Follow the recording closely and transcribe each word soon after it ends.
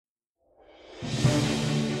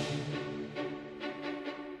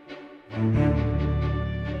Eminem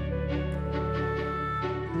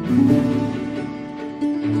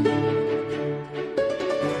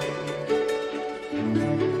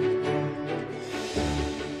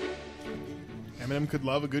could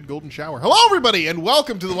love a good golden shower. Hello, everybody, and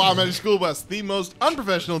welcome to the Wild Magic School Bus, the most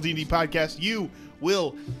unprofessional D&D podcast you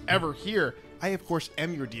will ever hear. I, of course,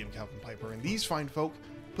 am your DM, Calvin Piper, and these fine folk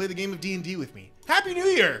play the game of D&D with me. Happy New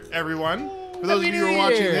Year, everyone! For those of you who are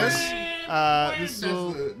watching this, this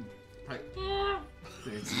will...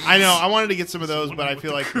 I know, I wanted to get some of those, but I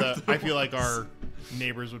feel like our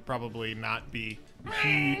neighbors would probably not be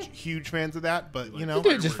huge fans of that, but you know, do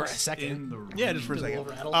it just for a second. Yeah, just for a second.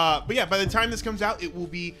 But yeah, by the time this comes out, it will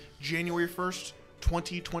be January 1st,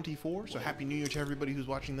 2024. So happy New Year to everybody who's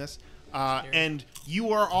watching this. And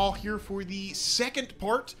you are all here for the second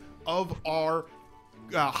part of our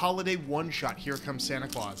holiday one-shot. Here Comes Santa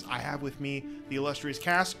Claus. I have with me the illustrious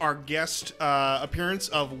cast, our guest appearance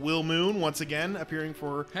of Will Moon, once again appearing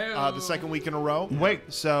for the second week in a row. Wait,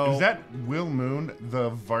 so is that Will Moon, the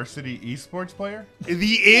varsity esports player?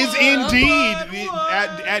 He is indeed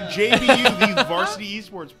at JBU, the varsity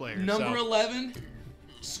esports player. Number 11,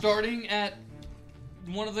 starting at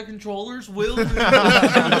one of the controllers, Will Moon.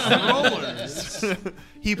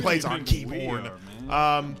 He plays on keyboard.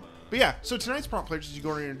 But yeah, so tonight's prompt players, as you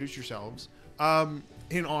go around and introduce yourselves,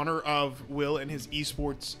 in honor of Will and his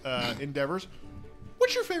esports endeavors.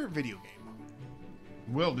 What's your favorite video game?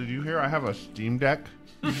 Will, did you hear I have a Steam Deck?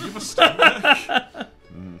 Did you give a Steam Deck?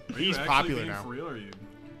 He's popular now. For real, or are you?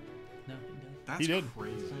 No, That's he did.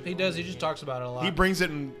 crazy. He does. He just talks about it a lot. He brings it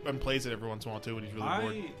and plays it every once in a while too when he's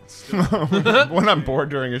really bored. When I'm bored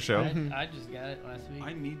during a show. I just got it last week.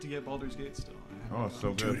 I need to get Baldur's Gate still. Oh,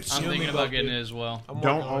 so good. I'm thinking about getting it as well.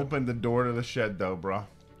 Don't open the door to the shed, though, bro.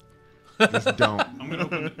 Just don't. I'm gonna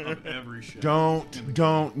open up every shit. Don't.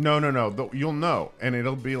 No. You'll know, and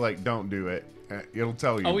it'll be like, don't do it. It'll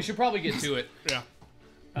tell you. Oh, we should probably get to it. Yeah.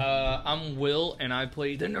 I'm Will, and I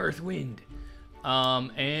play the Northwind.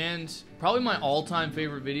 And probably my all-time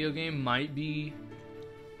favorite video game might be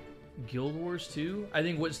Guild Wars 2. I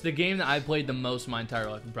think what's the game that I played the most my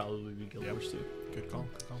entire life would probably be Guild Wars 2. Good call.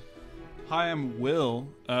 Good call. Hi, I'm Will.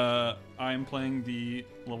 I'm playing the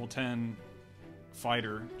level 10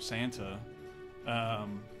 fighter, Santa.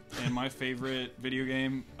 And my favorite video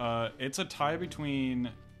game, it's a tie between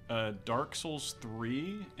Dark Souls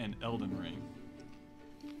 3 and Elden Ring.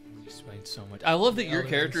 Explains so much. I love that your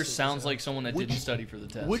character sounds like someone that didn't study for the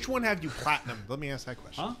test. Which one have you platinumed? Let me ask that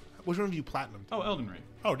question. Huh? Which one have you platinumed? Oh, Elden Ring.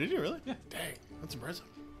 Oh, did you really? Yeah. Dang, that's impressive.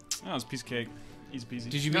 Oh, it's a piece of cake. Easy peasy.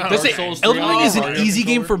 Did you beat No, Dark okay. Souls 3? Elden Ring is an Mario easy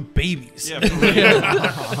game controller? for babies. Yeah, for real.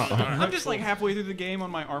 I'm just like halfway through the game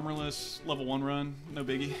on my armorless level 1 run. No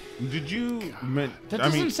biggie. Did you... That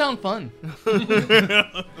doesn't sound fun.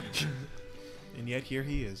 And yet here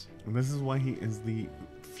he is. This is why he is the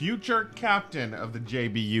future captain of the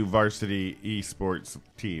JBU varsity esports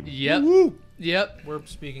team. Yep. Woo! Yep. We're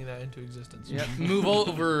speaking that into existence. Yep. Move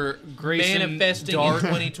over, Grayson. Manifesting Dark. in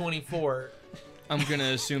 2024. I'm gonna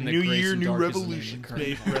assume that New Grayson year, new Dark revolution. Is the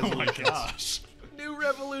name of the current- Resolutions. New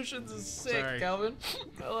Revolutions is sick, Sorry. Calvin.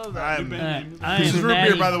 I love that. This is root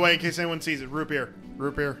beer, by the way, in case anyone sees it. Root beer.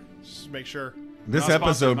 Root beer. Just make sure. This Not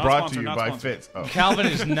episode sponsored, not brought sponsored, to you not by sponsored. Fitz. Oh. Calvin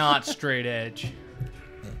is not straight edge.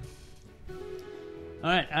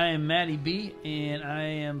 Alright, I am Maddie B, and I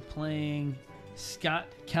am playing Scott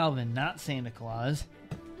Calvin, not Santa Claus.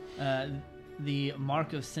 The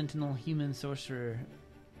Mark of Sentinel Human Sorcerer.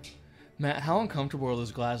 Matt, how uncomfortable are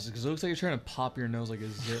those glasses? Because it looks like you're trying to pop your nose like a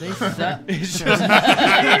zip. They suck. It's just, They're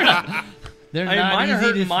I mean, not mine are easy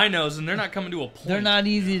hurting to my nose, and they're not coming to a point. They're not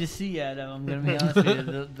easy to see out of. I'm gonna be honest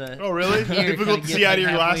with you. Oh, really? Here, Difficult to kinda see out of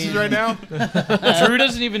get your halfway glasses in. right now? Drew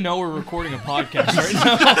doesn't even know we're recording a podcast right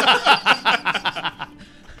now.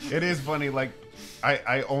 It is funny, like,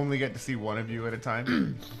 I only get to see one of you at a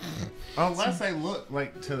time. Unless I look,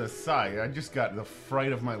 like, to the side. I just got the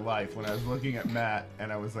fright of my life when I was looking at Matt,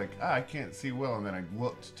 and I was like, I can't see Will. And then I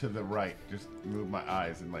looked to the right, just moved my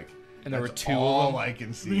eyes, and, like, And there were that's two of all them? I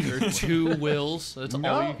can see. There are two Wills. That's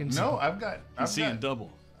all you can see. No, I've got Seeing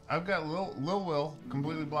double. I've got Lil Will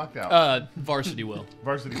completely blocked out. Varsity Will.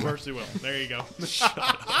 Varsity Will. Varsity Will. There you go.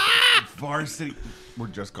 Varsity. We're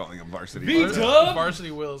just calling him Varsity.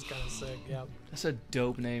 Varsity Will is kind of sick. Yeah. That's a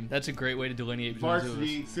dope name. That's a great way to delineate between the two of us.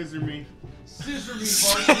 Varsity, scissor me. Scissor me,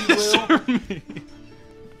 Varsity Will.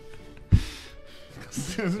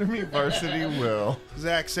 Scissor me, Varsity Will.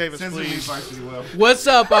 Zach, save us, Scissor me, please. Varsity Will. What's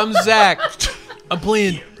up? I'm Zach. I'm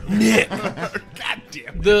playing Nick, God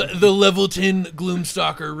damn. the level 10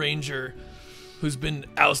 Gloomstalker Ranger, who's been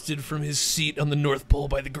ousted from his seat on the North Pole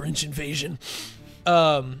by the Grinch invasion.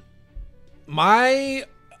 My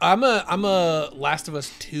I'm a Last of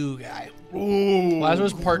Us 2 guy. Ooh, Last of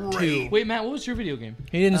Us Part 2. Wait, Matt, what was your video game?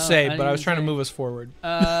 He didn't say, I but I was didn't trying to say. move us forward.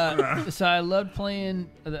 So I loved playing.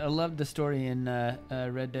 I loved the story in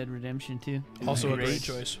Red Dead Redemption 2. Also a great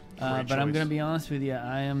choice. But I'm gonna be honest with you.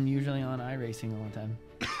 I am usually on iRacing all the time.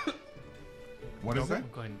 What is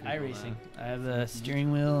that? Go ahead and Google iRacing. I have the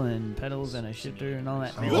steering wheel and pedals and a shifter and all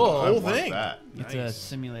that. You got the whole I want thing. that. It's a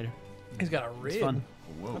simulator. He's got a rig. It's fun.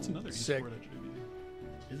 Whoa. That's another Sick. esport actually.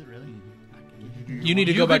 Is it really? You need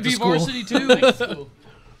to You go could back be to school. varsity too.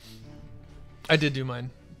 I did do mine.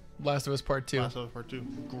 Last of Us Part 2. Last of Us Part 2.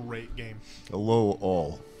 Great game. Hello,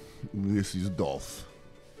 all. This is Dolph.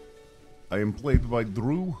 I am played by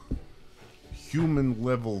Drew, human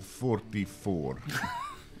level 44.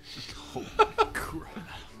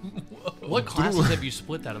 What classes have you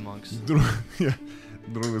split that amongst? Drew, yeah,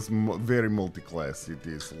 Drew is very multi-class. It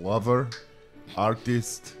is lover,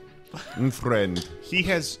 artist, and friend.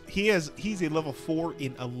 He's a level 4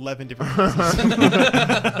 in 11 different classes.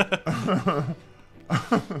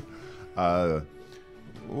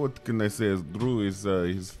 What can I say? Drew is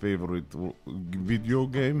his favorite video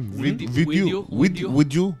game. Video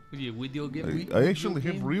game? I actually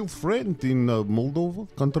have real friend in Moldova,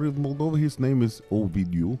 country of Moldova. His name is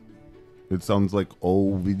Ovidiu. It sounds like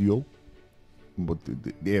O video, but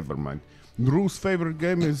never mind. Drew's favorite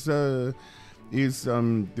game is the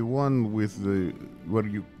one with the where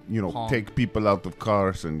you Pong. take people out of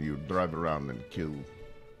cars and you drive around and kill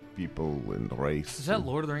people and race. Is that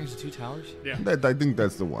Lord of the Rings: The Two Towers? Yeah. I think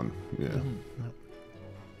that's the one. Yeah.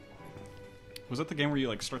 Was that the game where you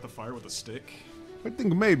like start the fire with a stick? I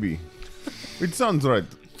think maybe. It sounds right.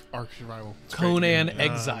 Ark Survival. It's a great Conan game.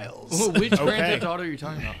 Exiles. Which Grand Okay. Theft Auto are you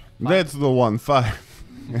talking about? That's the one. 5.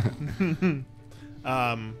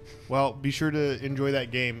 Well, be sure to enjoy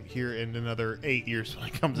that game here in another 8 years when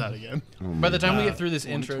it comes out again. By the time we get through this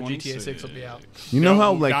intro, GTA 126. 6 will be out. You know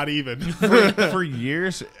how like Not even. for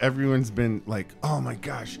years everyone's been like, "Oh my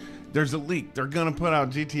gosh, there's a leak. They're gonna put out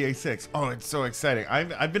GTA 6. Oh, it's so exciting."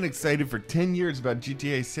 I've been excited for 10 years about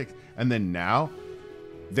GTA 6, and then now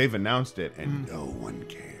they've announced it, and no one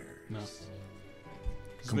cares. No.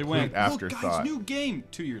 They Complete went, afterthought. Look, guys, new game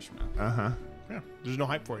 2 years from now. Yeah, there's no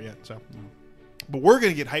hype for it yet. So, but we're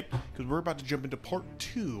gonna get hyped because we're about to jump into part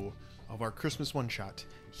 2 of our Christmas one shot.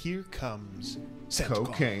 Here comes Santa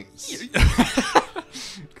Cocaine.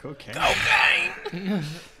 Cocaine.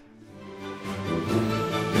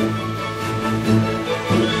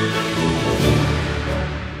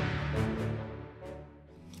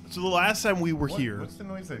 So the last time we were here, What's the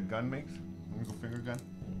noise that a gun makes? Go finger gun.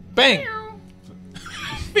 Bang!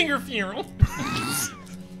 Finger funeral.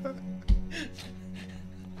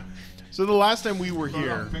 so the last time we were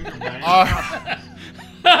here, Finger bang.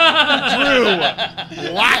 Drew,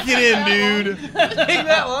 lock it in, dude. Take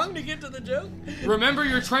that long to get to the joke? Remember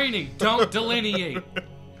your training. Don't delineate.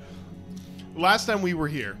 Last time we were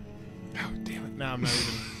here. Oh damn it! Now I'm not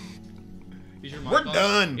even. Is your mic We're on?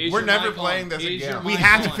 done. Is We're your never mic playing on? this Is again. your We mic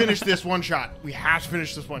have to on? finish this one shot. We have to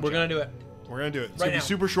finish this one. We're shot. going to do it. We're gonna do it. It's Right gonna be now.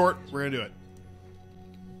 super short. We're gonna do it.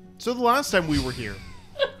 So the last time we were here,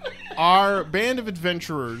 our band of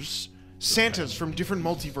adventurers, Santas from different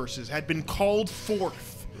multiverses, had been called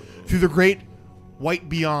forth through the great white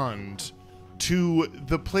beyond to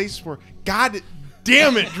the place where God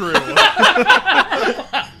damn it, Drew.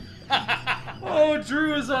 Oh,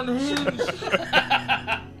 Drew is unhinged.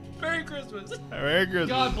 Merry Christmas. Merry Christmas.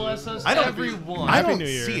 God bless us, I don't- everyone. I Happy don't New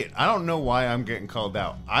Year. see it. I don't know why I'm getting called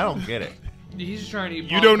out. I don't get it. He's just trying to eat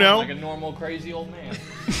You don't popcorn know? like a normal crazy old man.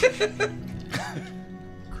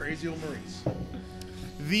 Crazy old Maurice.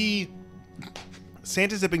 The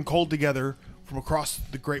Santas have been called together from across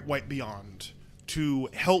the great white beyond to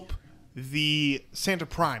help the Santa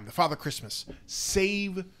Prime, the Father Christmas,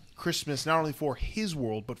 save Christmas not only for his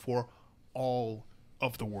world but for all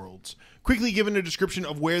of the worlds. Quickly given a description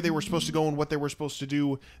of where they were supposed to go and what they were supposed to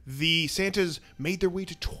do, the Santas made their way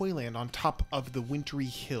to Toyland on top of the wintry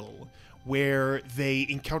hill, where they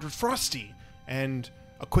encountered Frosty, and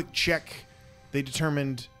a quick check, they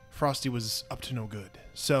determined Frosty was up to no good.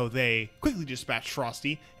 So they quickly dispatched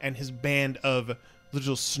Frosty and his band of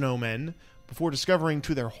little snowmen before discovering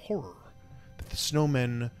to their horror that the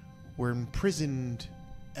snowmen were imprisoned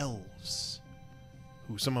elves,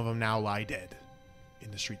 who some of them now lie dead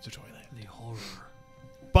in the streets of Toyland. The horror.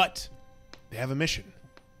 But they have a mission.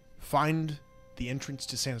 Find the entrance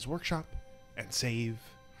to Santa's workshop and save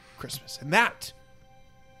Christmas. And that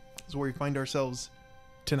is where we find ourselves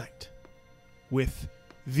tonight, with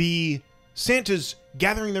the Santas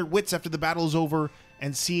gathering their wits after the battle is over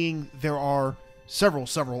and seeing there are several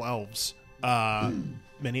elves,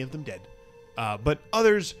 many of them dead, but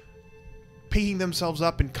others picking themselves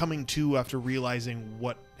up and coming to after realizing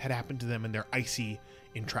what had happened to them in their icy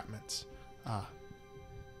entrapments.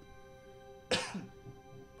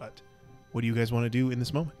 But what do you guys want to do in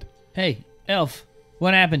this moment? Hey, elf,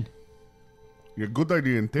 what happened? Yeah, good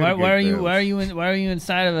idea. Why are you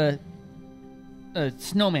inside of a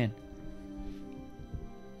snowman?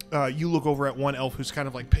 You look over at one elf who's kind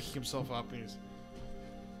of like picking himself up, and he's...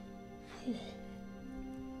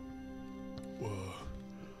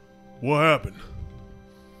 What happened?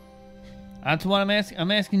 That's what I'm asking.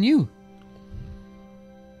 I'm asking you,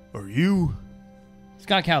 Are you?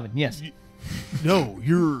 Scott Calvin. Yes, No,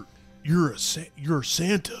 you're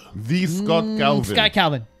Santa. The Scott Calvin. Scott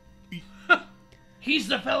Calvin. He's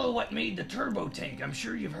the fellow what made the turbo tank. I'm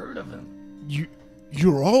sure you've heard of him.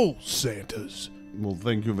 You're all Santas. Well,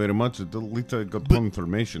 thank you very much. At least I got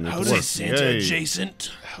confirmation. How It is worked. Santa Yay.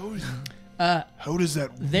 adjacent? How does that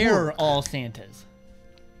They're work? all Santas.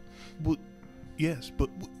 Well, yes, but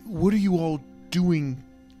what are you all doing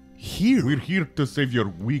here? We're here to save your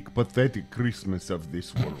weak, pathetic Christmas of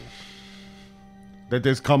this world that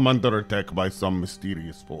has come under attack by some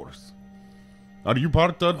mysterious force. Are you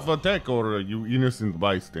part of attack, or are you innocent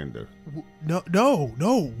bystander?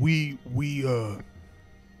 No. We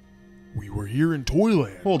were here in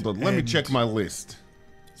Toyland. Hold on, let me and, check my list.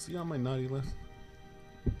 See on my naughty list?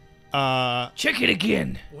 Check it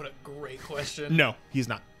again. What a great question. No, he's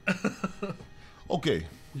not. Okay,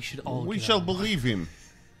 We should all. we get shall on. believe him.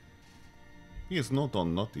 He is not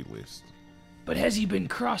on naughty list. But has he been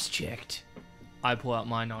cross-checked? I pull out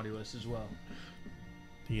my naughty list as well.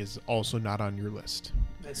 He is also not on your list.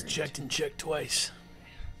 That's checked and checked twice.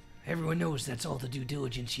 Everyone knows that's all the due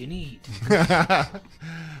diligence you need.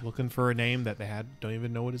 Looking for a name that they don't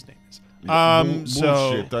even know what his name is.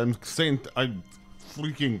 Bullshit. I'm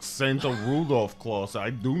freaking Santa Rudolph Claus.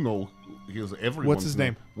 I do know he's everyone's What's his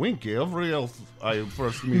name? Winky. Every elf I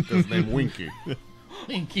first meet is named Winky.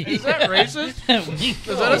 Winky. Is that racist? Winky.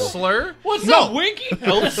 Is that a slur? What's No. up, Winky?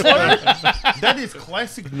 Elf slur? That is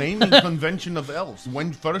classic naming convention of elves.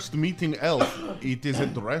 When first meeting elf, it is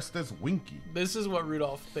addressed as Winky. This is what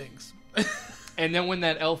Rudolph thinks. And then when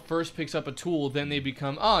that elf first picks up a tool, then they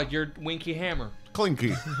become, you're Winky Hammer.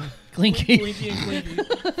 Clinky. Clinky. Winky and Clinky.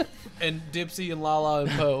 And Dipsy and Lala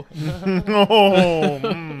and Poe.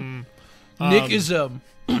 Nick is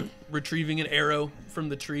retrieving an arrow from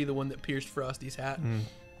the tree, the one that pierced Frosty's hat.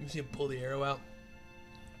 You see him pull the arrow out.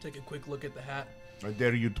 Take a quick look at the hat. I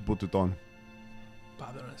dare you to put it on.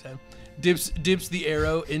 Pop it on his head. Dips the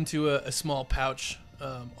arrow into a small pouch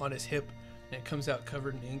on his hip, and it comes out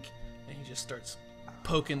covered in ink, and he just starts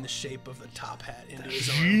poking the shape of the top hat into his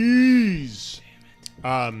arm. Jeez.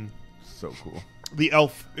 So cool. The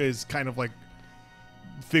elf is kind of like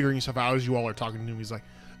figuring stuff out as you all are talking to him. He's like,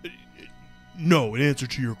 no, in answer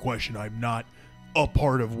to your question, I'm not a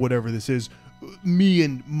part of whatever this is. Me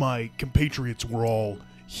and my compatriots were all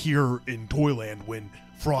here in Toyland when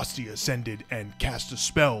Frosty ascended and cast a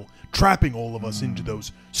spell, trapping all of us into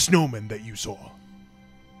those snowmen that you saw.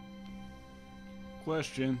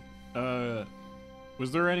 Question.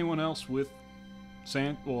 Was there anyone else with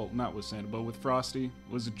Santa? Well, not with Santa, but with Frosty.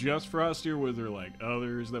 Was it just Frosty, or were there like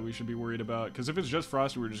others that we should be worried about? Because if it's just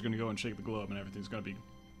Frosty, we're just gonna go and shake the globe, and everything's gonna be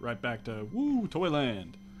right back to woo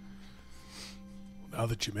Toyland. Now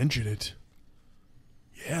that you mention it,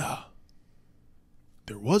 yeah,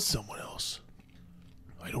 there was someone else.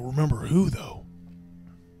 I don't remember who, though.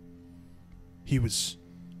 He was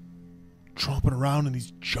tromping around in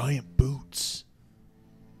these giant boots.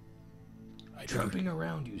 Jumping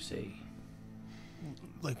around, you say?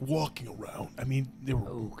 Like walking around. I mean, they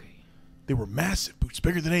Okay. were massive boots,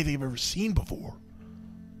 bigger than anything I've ever seen before.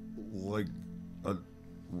 Like,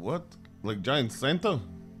 what? Like giant Santa?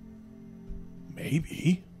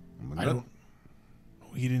 Maybe. I don't.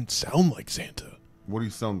 He didn't sound like Santa. What do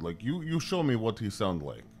he sound like? You show me what he sound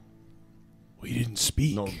like. Well, he didn't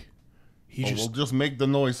speak. No. He We'll just make the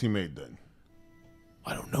noise he made then.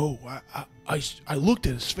 I don't know. I looked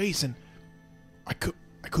at his face and I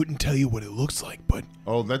couldn't tell you what it looks like, but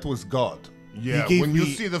Oh, that was God. Yeah, gave when you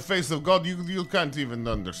me- see the face of God, you can't even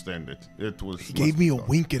understand it. It was. he gave me a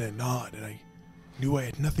wink and a nod, and I knew I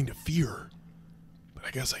had nothing to fear. But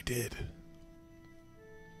I guess I did.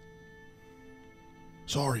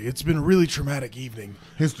 Sorry, it's been a really traumatic evening.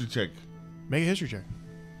 History check. Make a history check.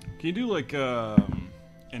 Can you do like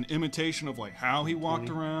an imitation of like how he walked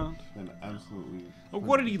around? And absolutely. Like,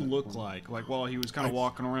 what did he look like? Like while he was kind of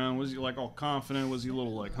walking around, was he like all confident? Was he a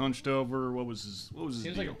little like hunched over? What was his Seems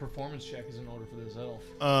deal? like a performance check is in order for this elf.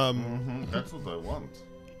 That's what I want.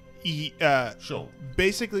 He Show.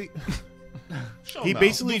 basically He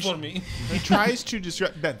basically for me. he tries to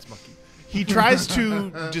describe Ben's monkey. He tries to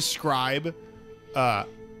describe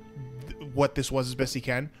what this was as best he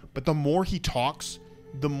can, but the more he talks,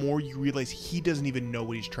 the more you realize he doesn't even know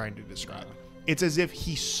what he's trying to describe. It's as if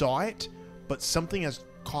he saw it, but something has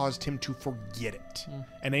caused him to forget it.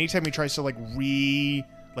 And anytime he tries to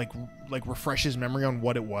refresh his memory on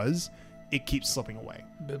what it was, it keeps slipping away.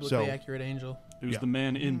 Biblically accurate angel. It was the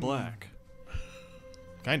man in black.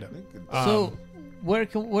 Kind of. So, where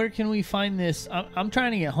can we find this? I'm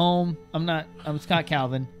trying to get home. I'm Scott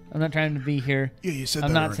Calvin. I'm not trying to be here. Yeah, you said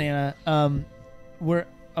I'm that not already. Santa.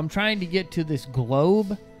 I'm trying to get to this globe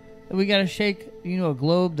that we gotta shake. You know, a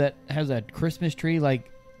globe that has a Christmas tree. Like,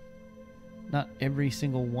 not every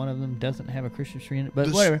single one of them doesn't have a Christmas tree in it, but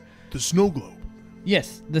whatever. The snow globe.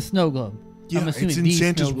 Yes, the snow globe. Yeah, I'm assuming it's in the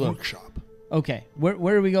Santa's snow globe. workshop. Okay,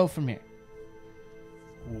 where do we go from here?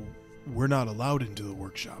 Well, we're not allowed into the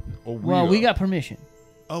workshop. Oh, Well, we got permission.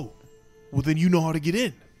 Oh, well then you know how to get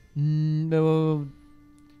in. No.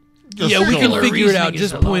 Yeah, we can Circular figure it out. reasoning is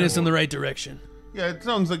Just allowed. point us in the right direction. Yeah, it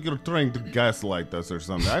sounds like you're trying to gaslight us or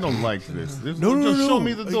something. I don't like this. No, Just no, show no.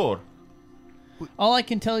 me the door. All I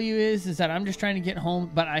can tell you is that I'm just trying to get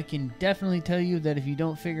home, but I can definitely tell you that if you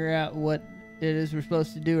don't figure out what it is we're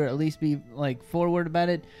supposed to do, or at least be like forward about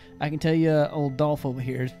it, I can tell you old Dolph over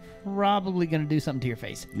here is probably going to do something to your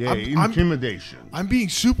face. Yeah, I'm- intimidation. I'm being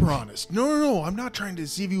super honest. No. I'm not trying to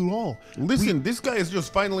deceive you at all. Listen, this guy is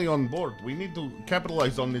just finally on board. We need to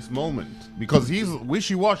capitalize on this moment because he's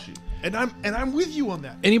wishy-washy. And I'm with you on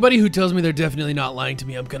that. Anybody who tells me they're definitely not lying to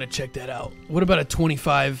me, I'm gonna check that out. What about a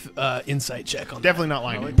 25 insight check on Definitely not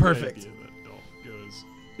lying. to you. Perfect. Goes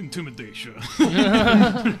intimidation.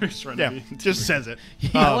 Yeah, just says it.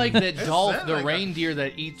 I like that Dolph, the reindeer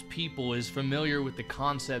that eats people, is familiar with the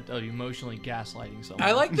concept of emotionally gaslighting someone.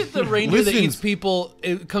 I like that the reindeer that Listen. eats people,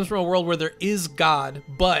 it comes from a world where there is God,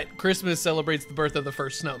 but Christmas celebrates the birth of the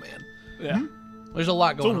first snowman. Yeah. There's a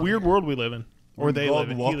lot It's going a on. weird world we live in. Or When they God live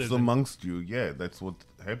in. He walks lives in. amongst you. Yeah, that's what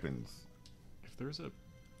happens. If there's a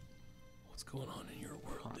What's going on in your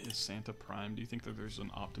world? is Santa Prime, do you think that there's an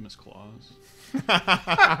Optimus Claus?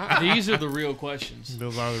 These are the real questions.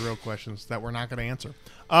 Those are the real questions that we're not going to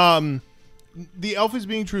answer. The elf is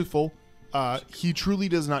being truthful. He truly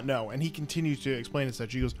does not know, and he continues to explain it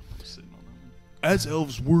such. He goes, I'm sitting on that one. as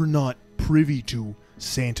elves, we're not privy to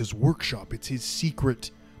Santa's workshop. It's his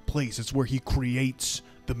secret place. It's where he creates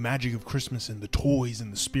the magic of Christmas and the toys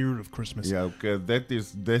and the spirit of Christmas. Yeah, okay, that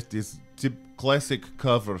is classic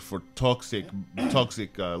cover for toxic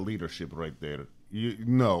leadership right there.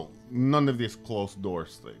 No, none of these closed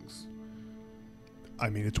doors things. I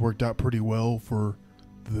mean, it's worked out pretty well for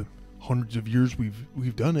the hundreds of years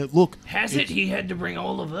we've done it. Look, Has it? He had to bring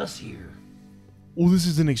all of us here. well, this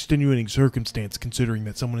is an extenuating circumstance considering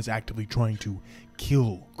that someone is actively trying to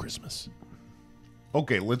kill Christmas.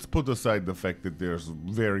 Okay, let's put aside the fact that there's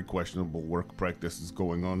very questionable work practices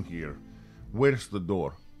going on here. Where's the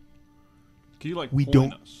door? Can you We point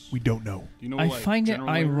don't us? know. Do you know, I like, find it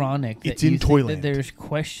general layout? ironic that It's you in think Toyland. that there's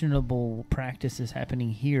questionable practices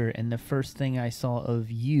happening here, and the first thing I saw of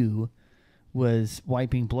you was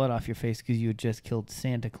wiping blood off your face because you had just killed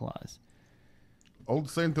Santa Claus. Old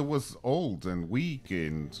Santa was old and weak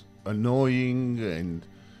and annoying, and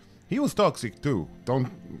he was toxic too. Don't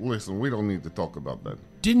listen, we don't need to talk about that.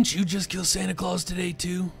 Didn't you just kill Santa Claus today,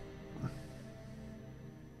 too?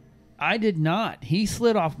 I did not. He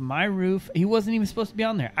slid off my roof. He wasn't even supposed to be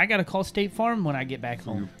on there. I got to call State Farm when I get back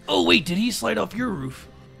home. Oh wait, did he slide off your roof?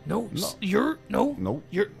 No, your Nope.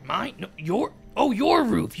 your mine, no, your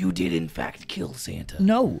roof. You did in fact kill Santa.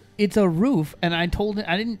 No, it's a roof, and I told him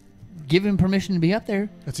I didn't give him permission to be up there.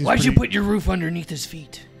 That seems Why'd you pretty- put your roof underneath his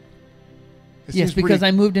feet? that Yes, seems because pretty-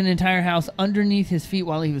 I moved an entire house underneath his feet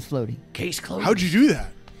while he was floating. Case closed. How'd you do that?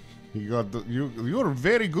 You got you're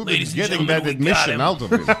very good Ladies at and getting gentlemen, that we got admission him. out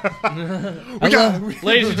of it.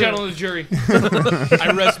 Ladies and gentlemen of the jury,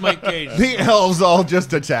 I rest my cage. The elves all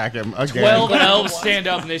just attack him again. 12 elves stand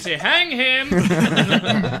up and they say, "Hang him!"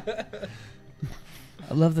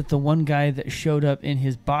 I love that the one guy that showed up in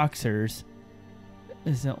his boxers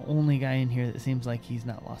is the only guy in here that seems like he's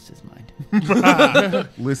not lost his mind.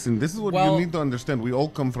 Listen, this is what Well- you need to understand. We all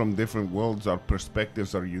come from different worlds. Our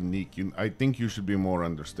perspectives are unique. I think you should be more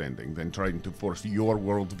understanding than trying to force your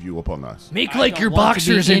worldview upon us. Make I like don't your want to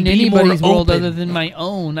be boxers in and be more anybody's world open. other than my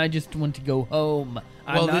own. I just want to go home.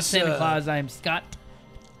 I'm Well, not this, Santa Claus. I'm Scott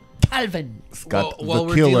Calvin. Scott, While the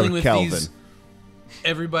we're killer dealing with Calvin. these,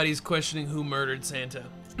 everybody's questioning who murdered Santa.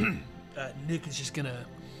 Nick is just gonna.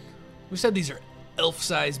 We said these are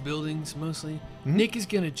elf-sized buildings mostly. Nick is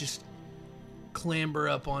gonna just clamber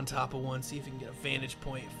up on top of one, see if he can get a vantage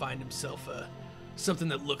point, find himself something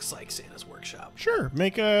that looks like Santa's workshop. Sure,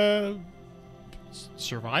 make a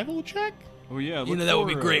survival check. Oh yeah, You know, that would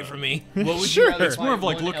be great for me. What would Sure. you rather It's more fight, of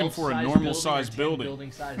like one looking for a elf-sized normal building or sized 10 building.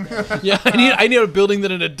 building-sized buildings? Yeah, I need a building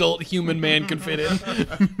that an adult human man can fit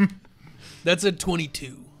in. That's a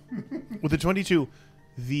 22. With a 22,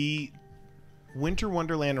 the winter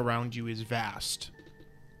wonderland around you is vast.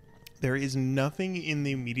 There is nothing in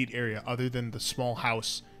the immediate area other than the small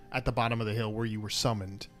house at the bottom of the hill where you were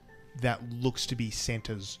summoned that looks to be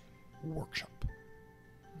Santa's workshop.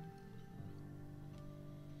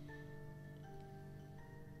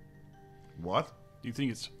 What? Do you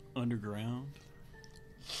think it's underground?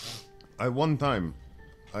 One time,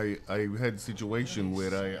 I had a situation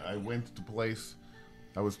where I went to place.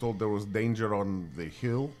 I was told there was danger on the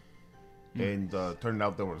hill, and turned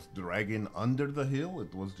out there was dragon under the hill.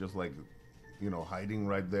 It was just like, hiding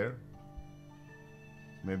right there.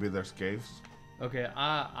 Maybe there's caves. Okay,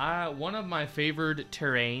 one of my favorite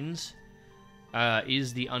terrains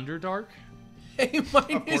is the Underdark. Hey,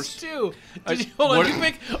 mine is too. Hold on, did you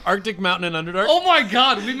pick Arctic Mountain and Underdark? Oh my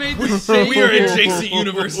god, we made the same. We are adjacent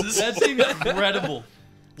universes. That's incredible.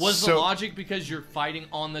 Was the So- logic because you're fighting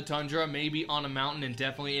on the tundra, maybe on a mountain, and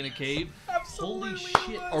definitely in a cave? Absolutely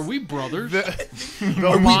Holy shit. Are we brothers?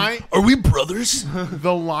 Are we brothers?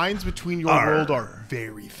 The lines between your world are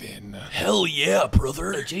very thin. Hell yeah,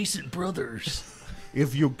 brother. Adjacent brothers.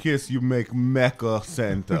 If you kiss, you make Mecha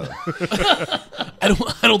Santa. I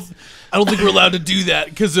don't think we're allowed to do that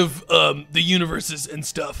because of the universes and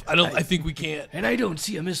stuff. I think we can't. And I don't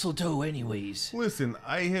see a mistletoe anyways. Listen,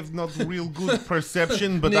 I have not real good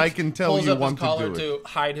perception, but Nick I can tell pulls you up want his collar to do it. to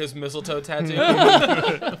hide his mistletoe tattoo.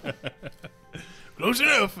 Close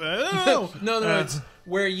enough. I don't know. No, it's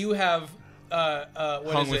where you have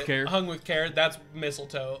Hung with care. Hung with care. That's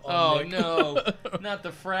mistletoe. Oh Nick. no, not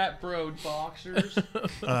the frat bro boxers.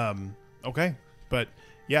 Okay, but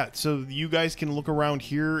yeah, so you guys can look around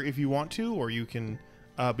here if you want to, or you can,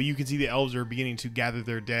 but you can see the elves are beginning to gather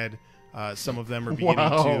their dead. Some of them are beginning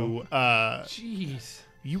to. Jeez.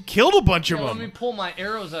 You killed a bunch of Let me them. pull my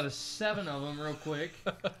arrows out of 7 of them real quick.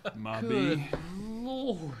 Good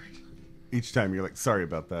lord. Each time you're like, sorry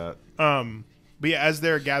about that. But yeah, as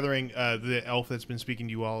they're gathering, the elf that's been speaking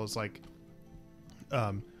to you all is like,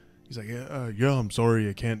 he's like, yeah, I'm sorry,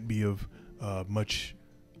 I can't be of much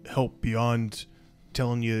help beyond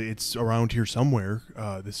telling you it's around here somewhere.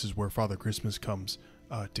 This is where Father Christmas comes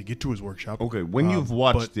to get to his workshop. Okay, when you've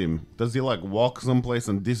watched but- him, does he like walk someplace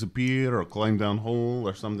and disappear, or climb down hole,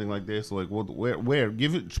 or something like this? Like, what? Where?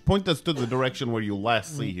 Point us to the direction where you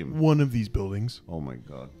last see him. One of these buildings. Oh my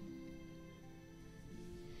god.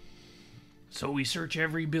 So we search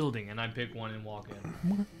every building, and I pick one and walk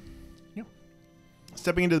in.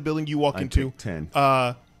 Stepping into the building you walk I into, picked 10.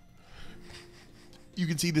 you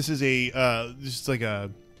can see this is just like a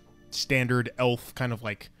standard elf kind of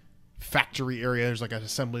like factory area. There's like an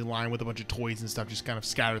assembly line with a bunch of toys and stuff just kind of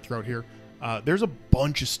scattered throughout here. There's a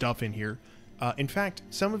bunch of stuff in here. In fact,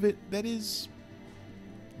 some of it that is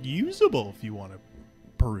usable if you want to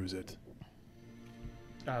peruse it.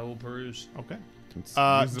 I will peruse. Okay. It's do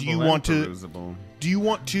usable you and want to- perusable. Do you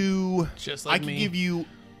want to? Just I like can me. give you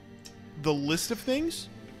the list of things,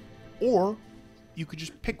 or you could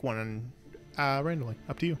just pick one and randomly.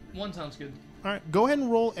 Up to you. One sounds good. All right, go ahead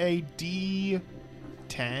and roll a D10.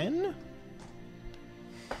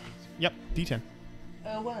 Yep, D10.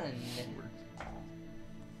 A 1.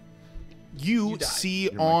 You die. see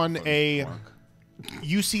Your on microphone a is dark.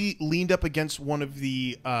 you see leaned up against one of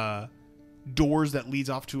the doors that leads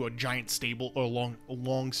off to a giant stable, or a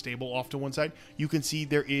long stable off to one side. You can see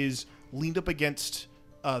there is leaned up against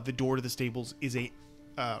the door to the stables is a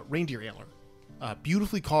reindeer antler,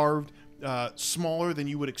 beautifully carved, smaller than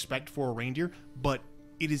you would expect for a reindeer, but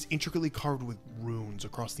it is intricately carved with runes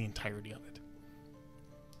across the entirety of it.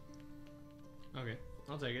 Okay,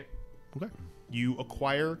 I'll take it. Okay. You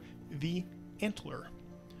acquire the antler.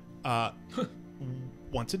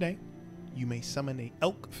 Once a day, you may summon a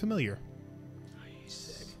elk familiar.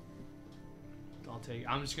 I'll take it.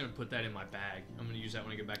 I'm just gonna put that in my bag. I'm gonna use that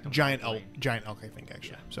when I get back to my Giant plane. elk, I think,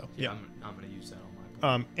 actually. So Yeah, I'm gonna use that on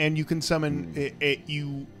my plane. and you can summon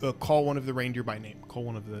you call one of the reindeer by name. Call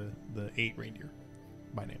one of the 8 reindeer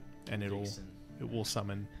by name, and it will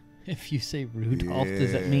summon. If you say Rudolph,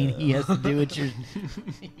 does that mean he has to do what you're...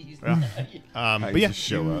 But yeah, just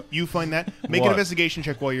show up. you find that. Make an What? investigation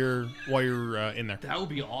check while you're in there. That would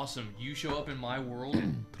be awesome. You show up in my world.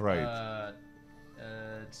 Right.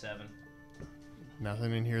 7.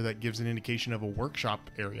 Nothing in here that gives an indication of a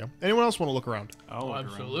workshop area. Anyone else want to look around? I'll look around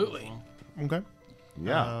as absolutely. well. Okay.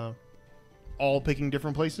 Yeah. all picking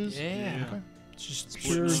different places? Yeah. Okay. It's just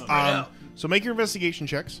Sure. spread out. So make your investigation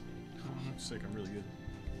checks. Oh, that's sick. I'm really good.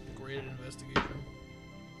 Great at investigation.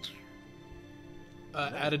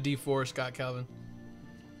 Add a D4, Scott Calvin.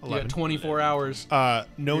 You 11. got 24 hours. No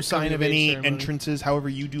Your sign coming of of age any ceremony. entrances. However,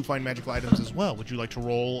 you do find magical items as well. Would you like to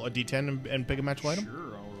roll a d10 and pick a magical item?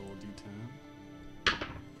 Sure, I'll roll a d10.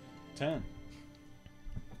 10.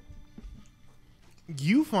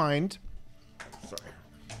 You find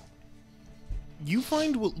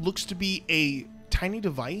what looks to be a tiny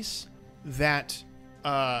device that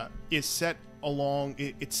is set along.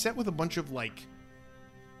 It's set with a bunch of like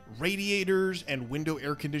radiators and window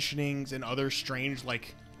air conditionings and other strange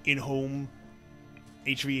like in-home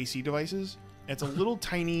HVAC devices. It's a little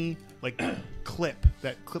tiny like clip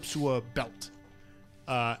that clips to a belt,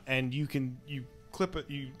 and you clip it.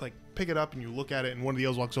 You like pick it up and you look at it, and one of the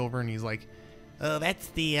elves walks over and he's like, "Oh, that's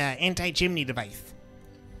the anti-chimney device.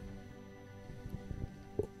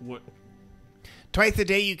 What? Twice a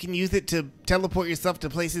day you can use it to teleport yourself to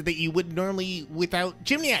places that you wouldn't normally without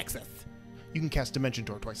chimney access. You can cast Dimension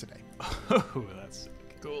Door twice a day." Oh, that's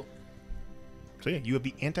sick. Cool. So yeah, you have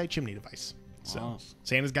the anti-chimney device. So Wow.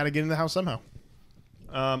 Santa's got to get in the house somehow.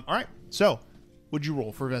 All right. So, would you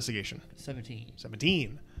roll for investigation? 17.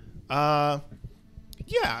 17.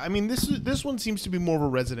 Yeah, I mean this one seems to be more of a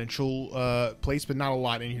residential place, but not a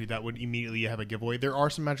lot in here that would immediately have a giveaway. There are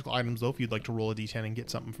some magical items though, if you'd like to roll a d10 and get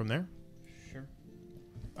something from there. Sure.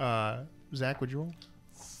 Zach, would you roll?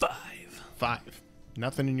 5. 5.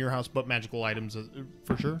 Nothing in your house but magical items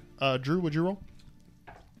for sure. Drew, would you roll?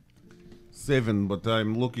 7, but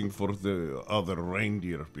I'm looking for the other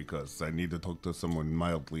reindeer because I need to talk to someone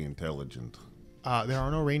mildly intelligent. There are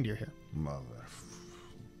no reindeer here, Mother.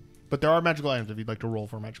 but there are magical items if you'd like to roll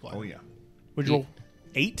for a magical item. Oh, yeah. Would you roll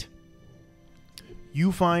 8?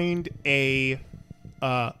 You find a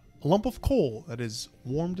lump of coal that is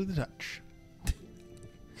warm to the touch.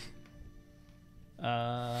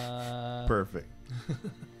 Perfect.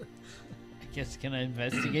 I guess, can I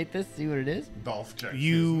investigate this? See what it is? Dolph checks his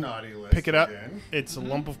You naughty list pick it up. again. It's a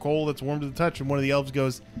lump of coal that's warm to the touch, and one of the elves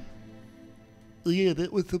goes, "Oh yeah,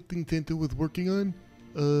 that was something Santa was working on.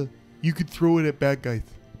 You could throw it at bad guys."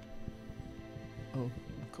 Oh.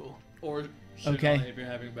 Cool. Or shit Okay. on it if you're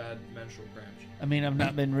having bad menstrual cramps. I mean, I've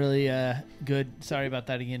not been really good. Sorry about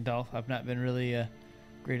that again, Dolph. I've not been really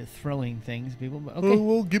great at throwing things, people. But okay. Oh,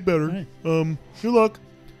 we'll get better. All Good luck.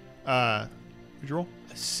 Would you roll?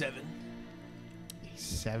 A 7.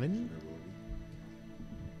 7.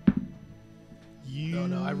 You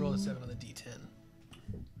No, I rolled a 7 on the D10.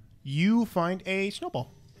 You find a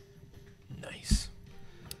snowball. Nice.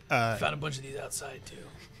 Found a bunch of these outside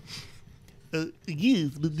too. Yes,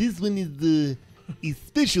 but this one is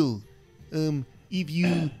special. If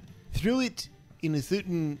you throw it in a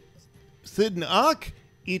certain arc,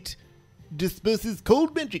 it disperses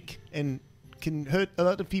cold magic and can hurt a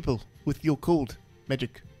lot of people with your cold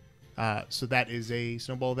magic. So that is a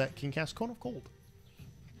snowball that can cast Cone of Cold.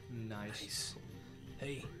 Nice.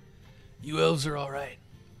 Hey, you elves are all right.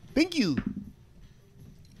 Thank you.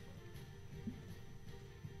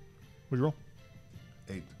 What'd you roll?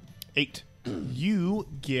 8. 8. You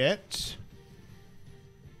get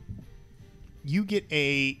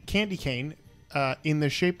a candy cane in the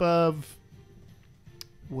shape of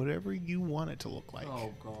whatever you want it to look like.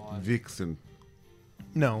 Oh god. Vixen.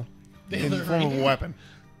 No, in the form of a weapon.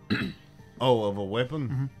 Oh, of a weapon?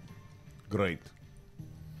 Mm-hmm. Great.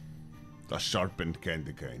 A sharpened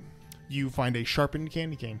candy cane. You find a sharpened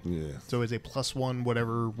candy cane. Yeah. So it's a +1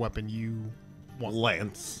 whatever weapon you want.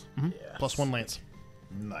 Lance. +1 lance.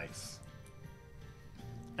 Nice.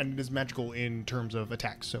 And it is magical in terms of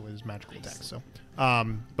attacks, so it is magical attacks. So,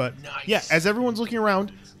 but Nice. yeah, as everyone's looking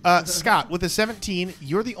around, Scott with a 17,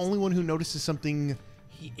 you're the only one who notices something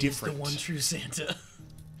He different. is the one true Santa.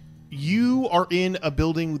 You are in a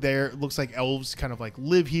building there. It looks like elves kind of like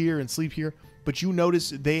live here and sleep here, but you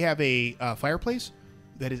notice they have a fireplace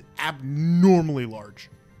that is abnormally large.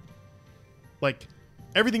 Like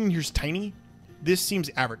everything in here is tiny. This seems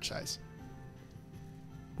average size,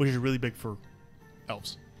 which is really big for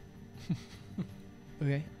elves.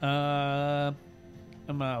 Okay. I'm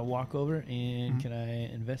gonna walk over and can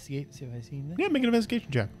I investigate? See if I see anything. Yeah, make an investigation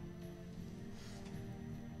check.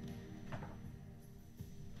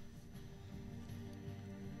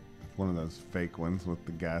 One of those fake ones with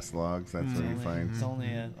the gas logs. That's what you find. It's only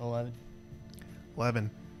an 11. 11.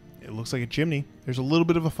 It looks like a chimney. There's a little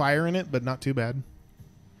bit of a fire in it, but not too bad.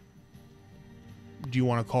 Do you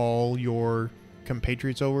want to call your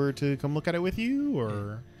compatriots over to come look at it with you,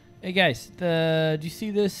 or? Hey guys, do you see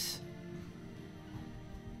this?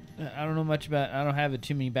 I don't know much about. I don't have a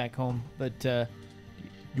chimney back home, but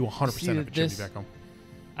You 100% have a See chimney this- back home.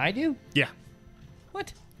 I do. Yeah.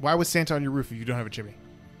 What? Why was Santa on your roof if you don't have a chimney?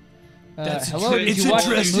 Hello. Did it's you watch the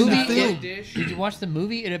interesting movie? film. Did you watch the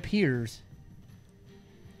movie? It appears.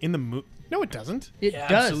 In the No, it doesn't. It Yeah,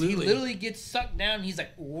 does. absolutely. He literally gets sucked down. And he's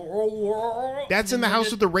like, That's and in the then house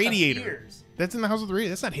it with the radiator. appears. That's in the house with the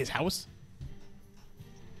radiator. That's not his house.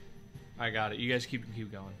 I got it. You guys keep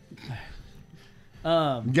going.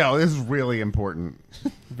 Yeah, this is really important.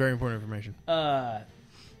 Very important information.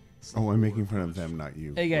 Oh, I'm making fun of them, not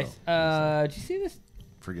you. Hey guys, Well, did you see this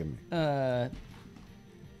forgive me.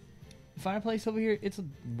 fireplace over here? It's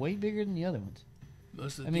way bigger than the other ones.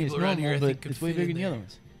 Most of the I mean, it's people around normal, here, I but think, could it's way fit bigger in than the there. other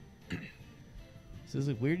ones. So does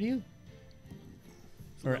it look weird to you?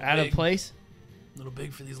 a Or little out of big. place? A little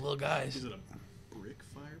big for these little guys. Is it a brick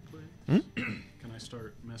fireplace? Can I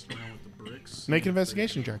start messing around with the bricks? Make an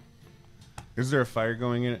investigation check. Is there a fire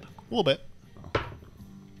going in it? A little bit.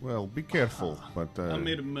 Well, be careful. But I'm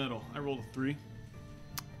made of metal. I rolled a 3.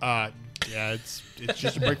 Yeah, it's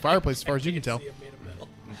just a brick fireplace as far as you can tell. See it made of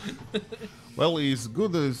metal. well, it's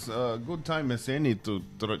good as good time as any to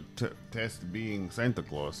test being Santa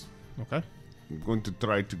Claus. Okay. I'm going to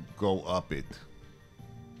try to go up it.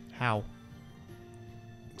 How?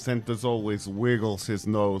 Santa's always wiggles his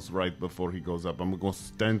nose right before he goes up. I'm going to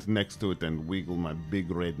stand next to it and wiggle my big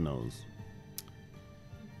red nose.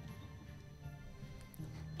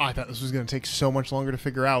 I thought this was going to take so much longer to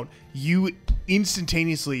figure out. You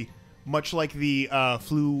instantaneously, much like the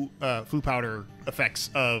flu powder effects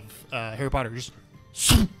of Harry Potter, just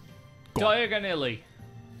Diagonally.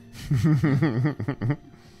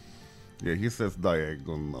 Yeah, he says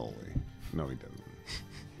diagonally. No, he doesn't.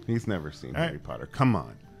 He's never seen All right. Harry Potter. Come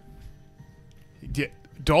on. yeah,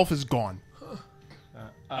 Dolph is gone.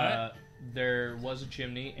 There was a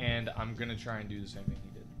chimney, and I'm gonna try and do the same thing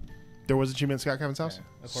he did. There was a chimney at Scott Kevin's house.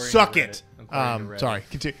 Yeah, according to Suck Reddit. it. According to Reddit. Sorry.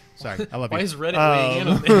 Continue. Sorry. I love you. Why is Reddit weighing in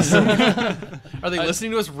on this? Are they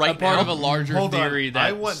listening to us right A part now? of a larger Hold on. theory I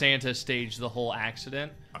that want- Santa staged the whole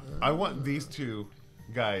accident. I want these two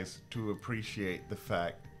guys to appreciate the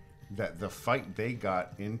fact that the fight they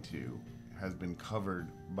got into has been covered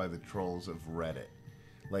by the trolls of Reddit.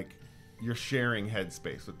 Like, you're sharing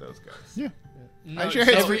headspace with those guys. Yeah. No, sure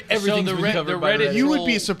so, everything's so been the covered by Reddit Reddit. You would troll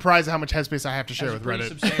be surprised at how much headspace I have to share has a with pretty Reddit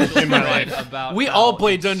substantial in my thread life. About We how all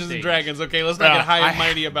play it's Dungeons and staged. Dragons. Okay, let's not get high and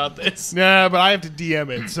mighty about this. Nah, but I have to DM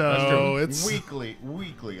it, so it's.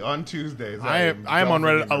 Weekly on Tuesdays. I am on delving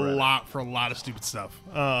Reddit into a lot for a lot of stupid stuff.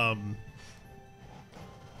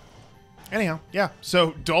 Anyhow, yeah.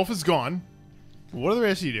 So Dolph is gone. What do the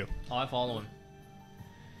rest of you do? Oh, I follow him.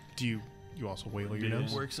 Do you also wiggle your Yeah.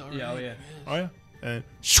 nose? Works already. Yeah, oh yeah. Oh yeah. And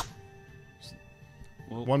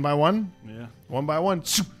Well, one by one, yeah. one by one,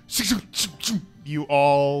 you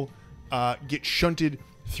all get shunted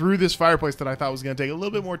through this fireplace that I thought was going to take a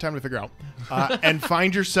little bit more time to figure out, and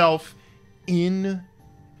find yourself in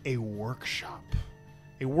a workshop.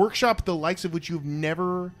 A workshop the likes of which you've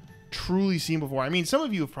never truly seen before. I mean, some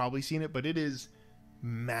of you have probably seen it, but it is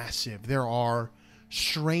massive. There are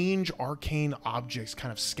strange arcane objects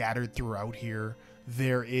kind of scattered throughout here.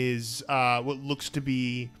 There is what looks to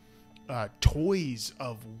be toys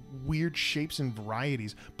of weird shapes and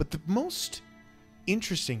varieties. But the most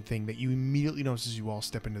interesting thing that you immediately notice as you all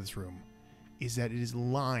step into this room is that it is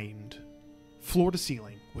lined floor to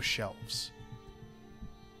ceiling with shelves.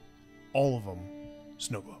 All of them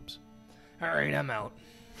snow globes. All right, I'm out.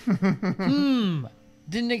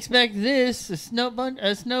 Didn't expect this. A snow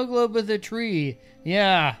globe with a tree.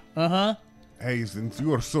 Yeah. Uh-huh. Hey, since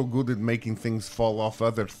you are so good at making things fall off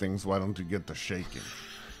other things, why don't you get to shaking?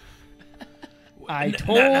 I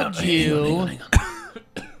told you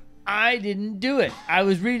I didn't do it. I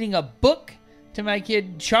was reading a book to my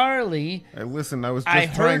kid Charlie. Hey, listen, I was I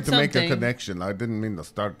just trying heard to make a something. connection. I didn't mean to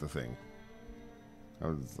start the thing. I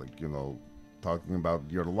was like, talking about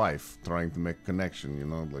your life, trying to make a connection,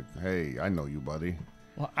 like, hey, I know you, buddy.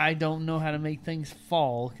 Well, I don't know how to make things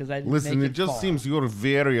fall because I didn't Listen, make it just fall. seems you're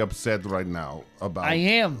very upset right now about... I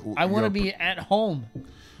am. I want to your be at home.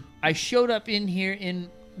 I showed up in here in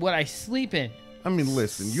what I sleep in. I mean,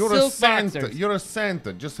 listen, you're Silk a Santa. boxers. You're a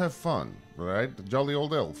Santa. Just have fun, right? The jolly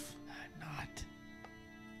old elf. Not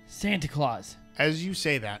Santa Claus. As you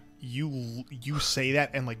say that, you say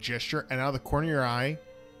that and like gesture, and out of the corner of your eye,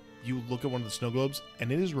 you look at one of the snow globes,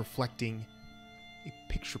 and it is reflecting a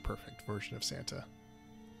picture-perfect version of Santa.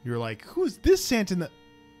 You're like, who is this Santa in the...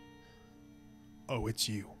 Oh, it's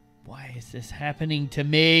you. Why is this happening to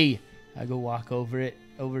me? I go walk over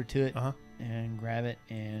to it, Uh-huh. and grab it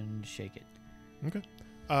and shake it. Okay.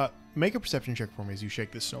 Make a perception check for me as you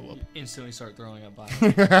shake this snow globe. Instantly start throwing up.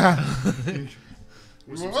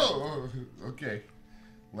 Whoa, okay.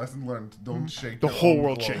 Lesson learned. Don't shake The your whole own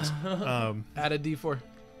world globe. shakes. Add a D4.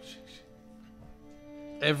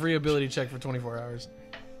 Every ability check for 24 hours.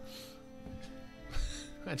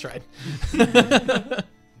 I tried.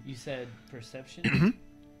 You said perception? Mm-hmm.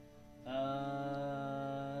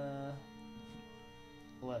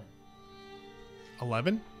 11.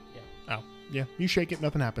 11? Yeah. Oh, yeah. You shake it,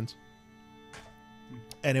 nothing happens.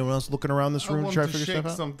 Anyone else looking around this I room to want try to to figure shake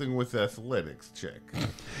stuff out? something with athletics check.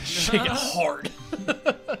 Shake it hard.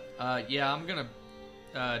 Yeah, I'm gonna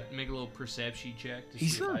make a little perception check to see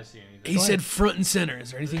if I see anything. He said front and center.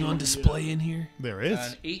 Is there anything on display in here? There is.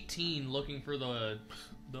 An 18, looking for the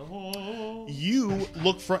hole. You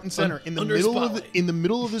look front and center in the Under a middle of spotlight. in the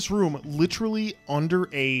middle of this room, literally on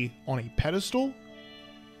a pedestal,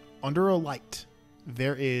 under a light.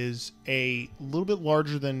 There is a little bit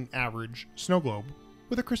larger than average snow globe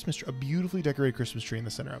with a Christmas tree, a beautifully decorated Christmas tree in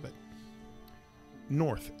the center of it.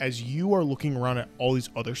 North, as you are looking around at all these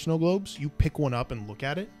other snow globes, you pick one up and look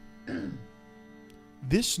at it.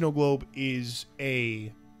 This snow globe is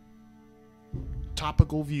a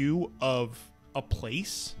topical view of a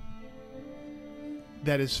place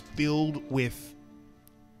that is filled with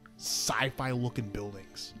sci-fi looking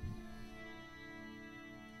buildings.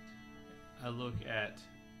 I look at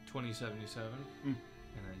 2077, and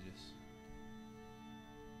I just...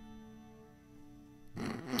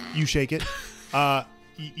 You shake it.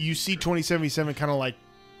 You see 2077 kind of like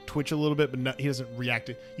twitch a little bit, but he doesn't react.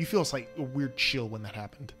 You feel it's like a weird chill when that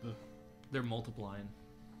happened. They're multiplying.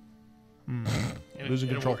 Losing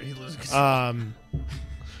control. He loses control.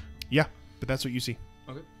 Yeah, but that's what you see.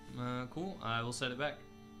 Okay, cool. I will set it back.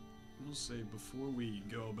 We'll say before we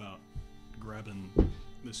go about grabbing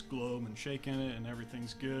this globe and shaking it and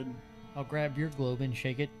everything's good. I'll grab your globe and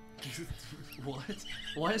shake it. What?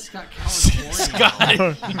 Why is Scott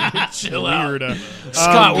Cowan horny? Chill out. Weird.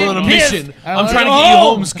 Scott, we're on a pissed. mission. I I'm wanna trying to go get you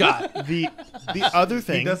home. home, Scott. The other He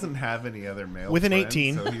thing, doesn't have any other male With an friends,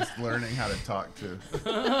 18. so he's learning how to talk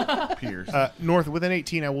to peers. North, with an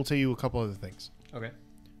 18, I will tell you a couple other things. Okay.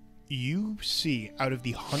 You see, out of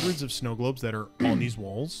the hundreds of snow globes that are on these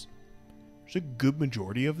walls, there's a good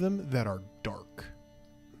majority of them that are dark.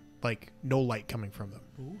 Like, no light coming from them.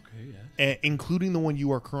 Okay, yeah. Including the one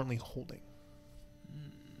you are currently holding.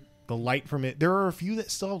 The light from it, there are a few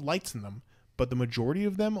that still have lights in them, but the majority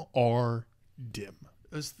of them are dim.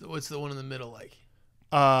 What's the one in the middle like?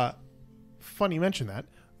 Funny you mention that.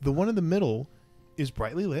 The one in the middle is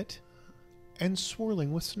brightly lit and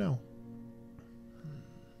swirling with snow.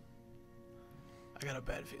 I got a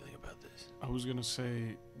bad feeling about this. I was gonna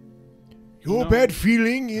say, Your No. bad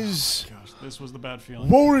feeling is gosh, this was the bad feeling.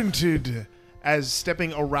 warranted. As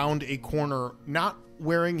stepping around a corner, not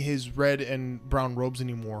wearing his red and brown robes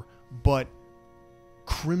anymore, but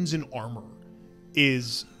crimson armor,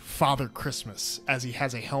 is Father Christmas, as he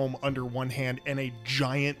has a helm under one hand and a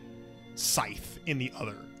giant scythe in the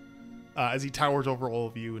other. As he towers over all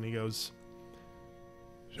of you, and he goes,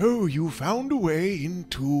 "So you found a way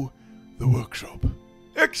into the workshop.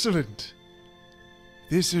 Excellent.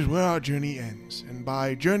 This is where our journey ends, and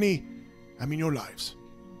by journey, I mean your lives."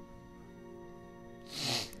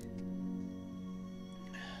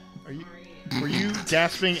 Were you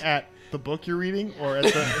gasping at the book you're reading, or at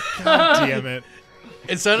the? God damn it!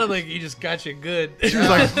 It sounded like you just got you good. She was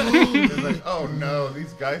like, He's like, oh no,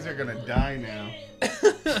 these guys are gonna die now.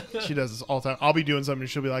 she does this all the time. I'll be doing something, and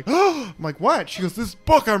she'll be like, "Oh," I'm like, "What?" She goes, "This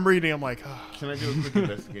book I'm reading." I'm like, oh. Can I do a quick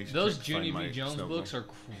investigation? Those check to find Junie my V. Jones snow books globe?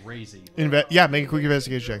 are crazy. Yeah, make a quick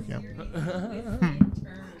investigation check. Yeah.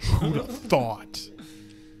 Who'd have thought?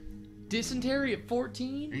 Dysentery at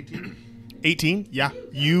 14? 18. 18. Yeah.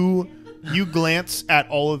 You glance at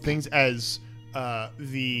all of the things as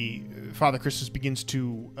the Father Christmas begins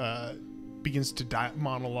to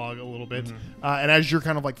monologue a little bit, and as you're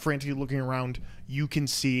kind of like frantically looking around, you can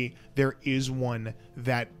see there is one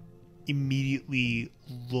that immediately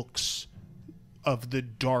looks of the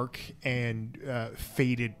dark and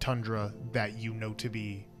faded tundra that you know to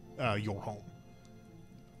be your home.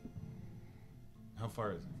 How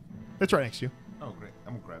far is it? It's right next to you. Oh, great.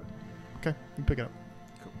 I'm gonna grab it. Okay, you pick it up.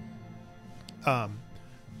 Cool.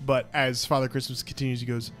 But as Father Christmas continues, he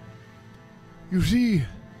goes, "You see,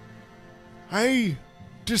 I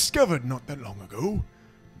discovered not that long ago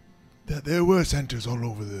that there were Santas all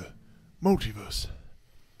over the multiverse.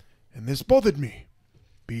 And this bothered me,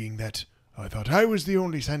 being that I thought I was the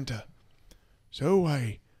only Santa. So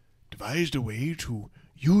I devised a way to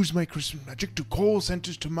use my Christmas magic to call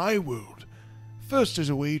Santas to my world. First as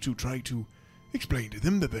a way to try to explain to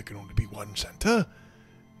them that there can only be one Santa,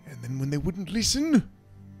 And then when they wouldn't listen,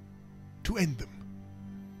 to end them.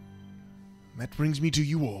 And that brings me to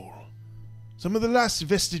you all. Some of the last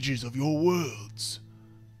vestiges of your worlds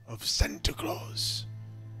of Santa Claus.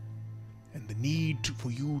 And the need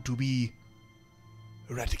for you to be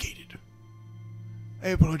eradicated. I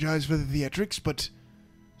apologize for the theatrics, but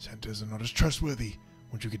Santas are not as trustworthy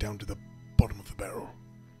once you get down to the bottom of the barrel.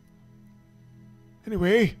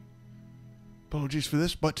 Anyway, apologies for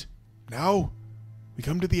this, but now we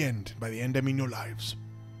come to the end. By the end, I mean your lives.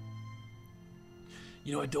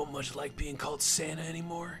 You know, I don't much like being called Santa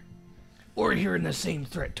anymore. Or hearing the same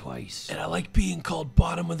threat twice. And I like being called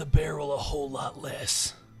bottom of the barrel a whole lot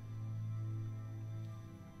less.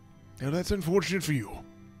 Now that's unfortunate for you.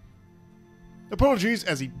 Apologies,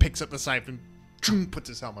 as he picks up the siphon, puts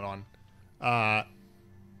his helmet on.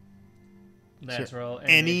 That's roll.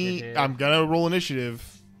 I'm gonna roll initiative.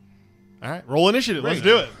 All right, roll initiative. Let's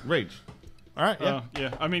do it. Rage. All right, yeah.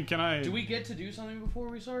 Yeah. I mean, can I? Do we get to do something before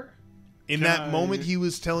we start? In Can that I- moment, he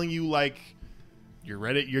was telling you like, you're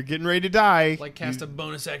ready. You're getting ready to die. Like cast a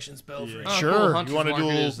bonus action spell for Yeah. you. Oh, Sure. cool. You Hunter's want to do a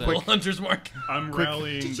Mark it little is then. quick, Hunter's Mark. I'm Quick-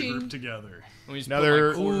 rallying the Cha-ching. group together. Let me just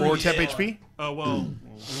another put my more cool- temp yeah. HP. Oh well.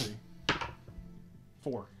 We'll see.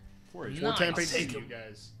 4 HP. Nice. Temp I'll HP, take you 'em.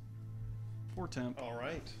 guys. 4 temp. All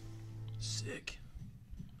right. Sick.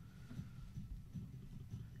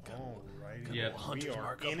 All right. Yeah. We Hunter's are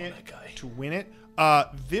Mark in up on it that guy. to win it.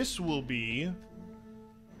 This will be.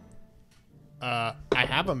 I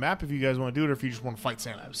have a map if you guys want to do it, or if you just want to fight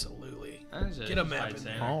Santa. Absolutely. Get Get a map in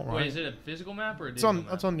there. All right. Wait, is it a physical map or a It's digital on.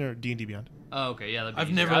 map? It's on your D&D Beyond. Oh, okay, yeah. That'd be I've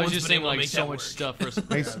easier. never I was once just been saying able to like make so that much work. stuff for us.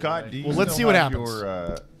 Hey Scott, do you Well, let's still see what have happens.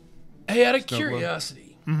 Your, Hey, out of Snow Globe.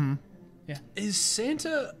 curiosity, Yeah. is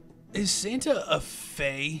Santa a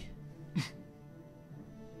fae?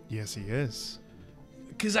 Yes, he is.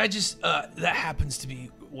 Because I just that happens to be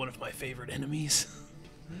one of my favorite enemies.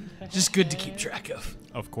 Just good to keep track of.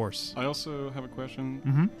 Of course. I also have a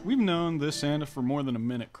question. We've known this Santa for more than a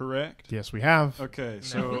minute, correct? Yes, we have. Okay, Now we're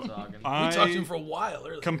so talking. We talked to him I for a while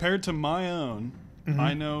earlier. compared to my own,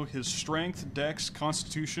 I know his strength, dex,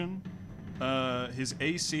 constitution, his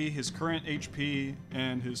AC, his current HP,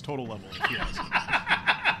 and his total level. If he has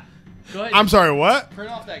it. Go ahead. I'm sorry. What? Print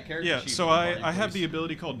off that character Yeah, sheet. so for me, I have please. the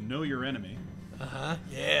ability called Know Your Enemy.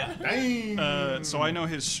 Yeah. So I know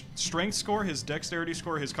his strength score, his dexterity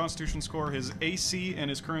score, his constitution score, his AC, and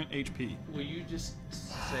his current HP. Will you just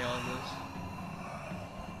say all this?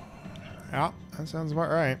 Yeah, that sounds about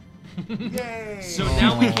right. So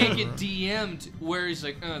now we can't get DM'd where he's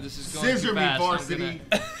like, oh, this is going Scissor too me, fast. varsity.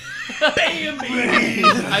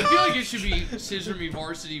 I feel like it should be Scissor Me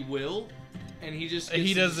Varsity Will, and he just gets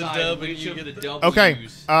He to does the decide dub and which you of get the the- doubles Okay.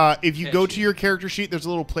 use. If you go to your character sheet, there's a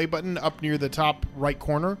little play button up near the top right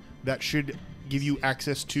corner that should give you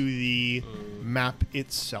access to the map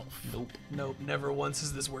itself. Nope. Never once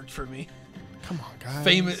has this worked for me. Come on, guys.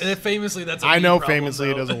 Famously, that's a I me know problem, famously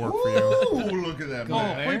though. it doesn't work for you. Ooh, look at that. Oh,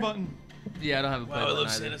 man. play button. Yeah, I don't have a Wow, play I button love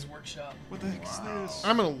either. Santa's workshop. What the heck is this?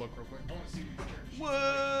 I'm gonna look real quick. I want to see the character sheet.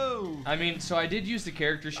 Whoa! I mean, so I did use the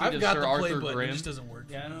character sheet I've of got Sir the play Arthur button. It Grimm. just doesn't work.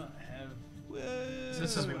 Yeah, I don't have.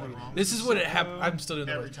 This is what it happens. I'm still doing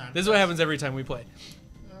Every the time. This is what happens every time we play.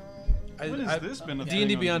 When has this been a D&D thing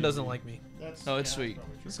on Beyond D&D? doesn't like me, Oh, it's sweet.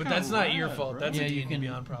 but that's not your rad, fault. bro. That's Yeah, a you D&D can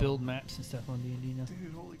Beyond problem. build maps and stuff on D&D now.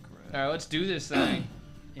 Dude, holy crap. All right, let's do this thing.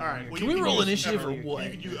 All right. Well, Can you we roll use initiative or every- what?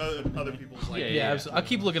 You can do other people's like. Yeah, Yeah, absolutely. I'll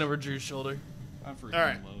keep looking over Drew's shoulder. I freaking All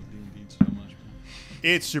right. love D&D so much. Man.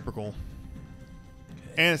 It's super cool,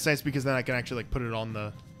 and it's nice because then I can actually like put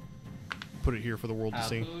it here for the world to I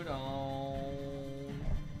see. put on.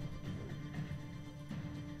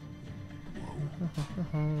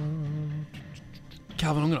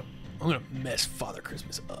 Calvin, I'm gonna mess Father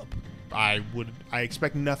Christmas up. I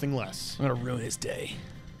expect nothing less. I'm gonna ruin his day.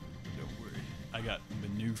 Don't worry. I got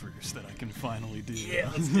maneuvers that I can finally do. Yeah,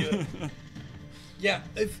 let's do it. Yeah,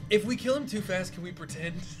 if we kill him too fast, can we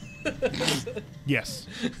pretend? Yes.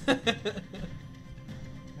 Alright,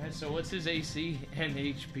 so what's his AC and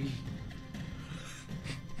HP?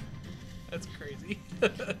 That's crazy.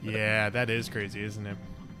 Yeah, that is crazy, isn't it?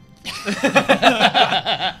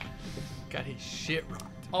 Got his shit rocked.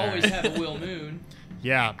 Always have a Will Moon.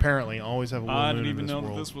 Yeah, apparently, always have a I Will didn't Moon even in know this that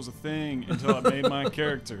world. this was a thing until I made my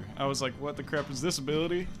character. I was like, what the crap is this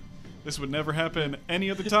ability? This would never happen any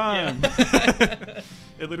other time.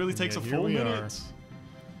 It literally takes Yeah, a here full we minute. are.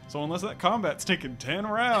 So unless that combat's taking 10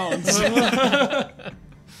 rounds, Do you have to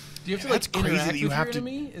Yeah, like that's crazy interact that you with have your to-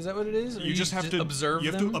 enemy? Is that what it is? Or you just have to observe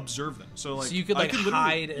You have them. to observe them. So like, So you could I like literally-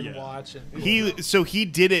 hide and yeah. watch and. He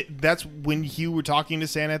did it. That's when you were talking to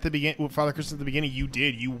Santa at the beginning, with Father Christmas at the beginning. You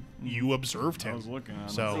did. You observed I him. was looking at him.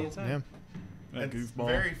 So Same time. yeah. That It's goofball.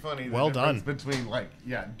 very funny. The Well difference done.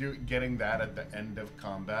 Between getting that at the end of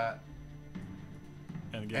combat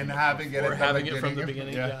and and having it Or at having the it from the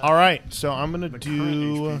beginning. beginning. Yeah. All right, so I'm gonna the current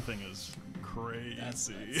do. HP thing is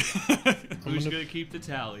crazy. Who's gonna- gonna keep the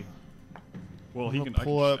tally? Well, I'm he gonna can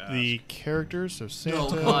pull I up can the characters. So Santa,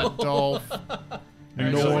 God. Dolph, Alright, so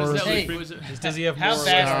what is North, that? Hey. Was it- Does he have How more?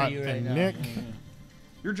 bad are Scott, you right and now? Nick.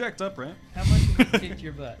 You're jacked up, right? How much have you kicked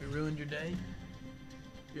your butt? We ruined your day.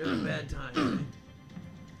 You're having a bad time.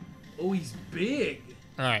 Oh, he's big.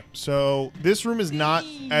 All right, so this room is not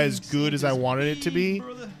as good as I wanted it to be.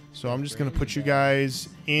 So I'm just gonna put you guys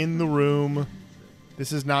in the room.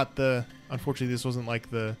 This is not the. Unfortunately, this wasn't like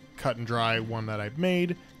the cut and dry one that I've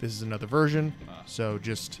made. This is another version. So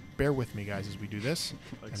just bear with me, guys, as we do this,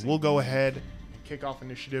 and we'll go ahead and kick off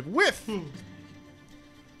initiative with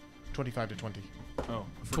 25 to 20. Oh,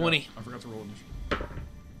 I forgot, 20. I forgot to roll initiative.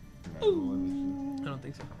 I don't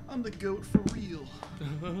think so. I'm the goat for real.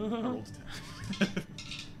 I rolled a 10.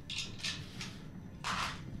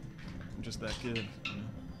 I'm just that good. You know?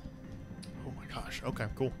 Oh my gosh. Okay,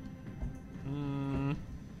 cool.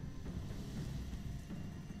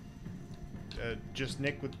 Just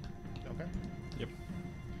Nick with. Okay. Yep.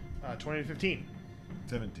 20 to 15.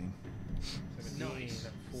 17. 17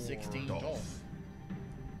 for 16. Dolph.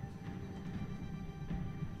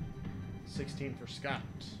 16 for Scott.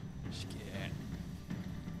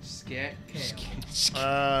 Scat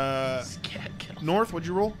North, what'd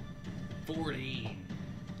you roll? 40.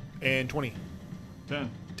 And 20. 10.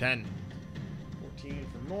 10. 14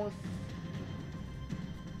 for North.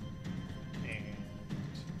 And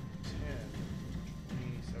 10.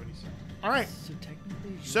 20, 77. All right. So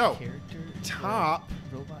technically, is So, your character top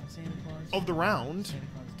robot Santa Claus of the round. Santa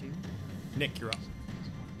Claus 2? Nick, you're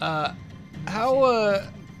up.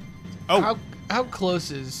 How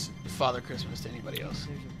close is Father Christmas to anybody else?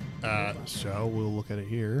 So we'll look at it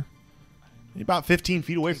here. About 15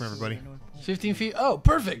 feet away from everybody. 15 feet. Oh,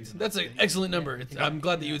 perfect. That's an excellent number. I'm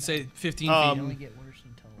glad that you would say 15 They feet. only get worse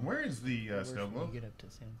until Where is the snow when globe? you get up to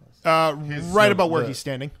Santa Claus. Right so about where the- he's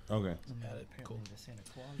standing. Okay. Cool. The Santa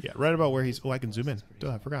Claus Yeah, right about where he's. Oh, I can zoom in.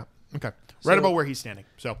 Duh, I forgot. Okay, right about where he's standing.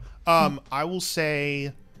 So, I will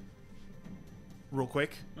say, real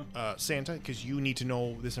quick, Santa, because you need to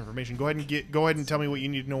know this information. Go ahead and tell me what you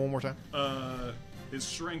need to know one more time. His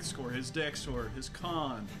strength score, his dex score, his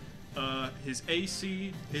con, his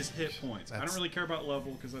AC, his hit points. I don't really care about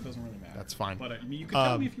level because that doesn't really matter. That's fine. But I mean, you can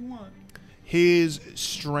tell me if you want. His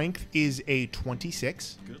strength is a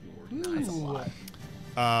 26. Good lord. That's a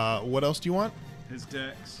lot. What else do you want? His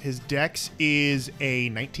dex. His dex is a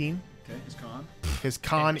 19. Okay. His con. His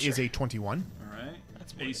con is a 21. All right.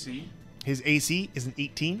 That's AC. His AC is an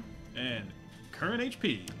 18. And current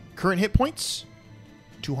HP. Current hit points,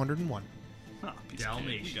 201. Huh, piece of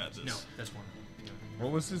cake. We got this. No, that's one.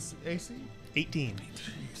 What was his AC? 18.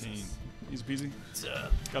 18. Easy peasy.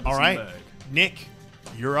 Got this All in right, the bag. Nick,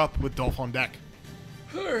 you're up with Dolph on deck.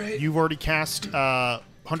 All right. You've already cast 2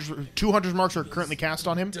 Hunter's Marks are currently cast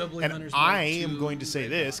on him. Doubling And Hunter's I Mark, am 2 going to say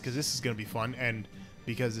this because this is going to be fun and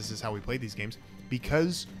because this is how we play these games.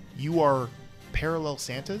 Because you are parallel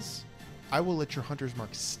Santas, I will let your Hunter's Mark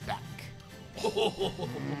stack.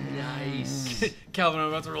 Nice. Calvin, I'm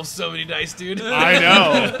about to roll so many dice, dude. I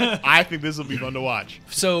know. I think this will be fun to watch.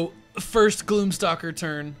 So, first Gloomstalker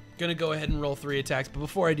turn. Gonna go ahead and roll 3 attacks, but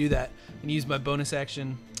before I do that, I'm gonna use my bonus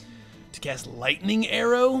action to cast Lightning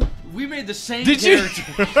Arrow. We made the same Did you?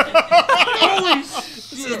 character.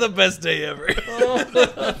 This is the best day ever.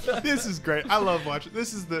 This is great. I love watching.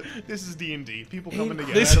 This is D&D. People coming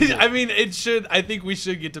together. This is, I mean, it should. I think we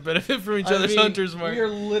should get to benefit from each other's Hunter's Mark. We are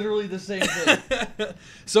literally the same thing.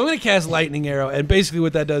 So I'm going to cast Lightning Arrow, and basically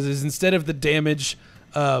what that does is instead of the damage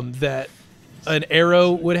that an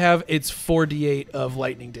arrow would have, it's 4d8 of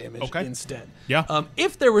lightning damage instead. Yeah.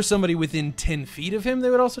 If there was somebody within 10 feet of him,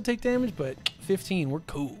 they would also take damage, but 15, we're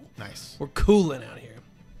cool. Nice. We're cooling out here.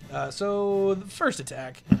 So the first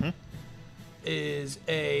attack is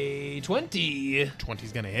a 20.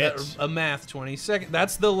 20's gonna hit. A math 20. Second,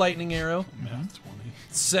 that's the lightning arrow. Math 20.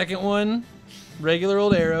 Second one, regular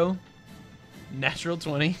old arrow. Natural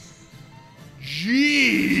 20.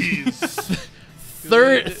 Jeez.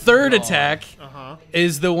 Third attack Uh-huh.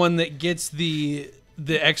 is the one that gets the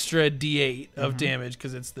extra D8 of damage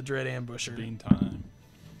because it's the Dread Ambusher. Bean time.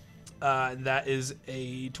 That is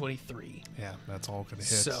a 23. Yeah, that's all gonna hit.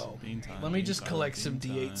 So Bean time. let me bean just time, collect some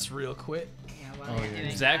bean D8s time. real quick.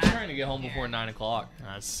 Zach's trying to get home before 9 o'clock.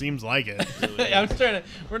 Seems like it. I'm trying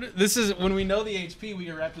to. This is when we know the HP, we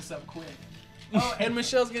can wrap this up quick. Oh, and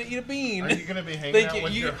Michelle's gonna eat a bean. Are you gonna be hanging Thank out you.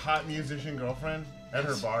 with You- your hot musician girlfriend? At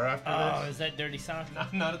her bar after Oh, this? is that dirty sock?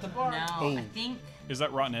 Not at the bar. No, Oh. I think Is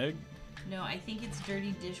that rotten egg? no, I think it's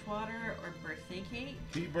dirty dishwater or birthday cake.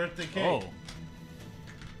 Eat birthday cake. Oh.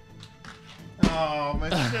 Oh,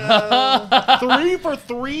 Michelle. 3 for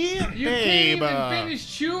 3? You Babe, can't even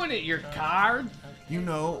finish chewing it, your card. You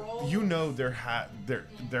know, there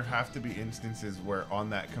have to be instances where on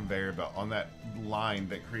that conveyor belt, on that line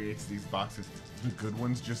that creates these boxes, the good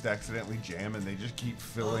ones just accidentally jam and they just keep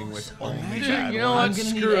filling with only Dude, bad you know ones. I'm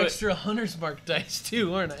gonna need Screw it. extra hunter's mark dice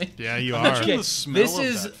too, aren't I? Yeah, you Imagine are. the smell This of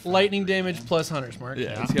is that fat. lightning damage plus hunter's mark.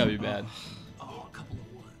 Yeah, it's gotta be bad. Oh, a couple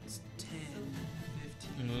of ones.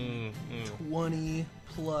 10, 15, 20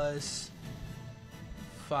 plus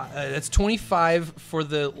 5. That's 25 for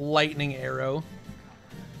the lightning arrow.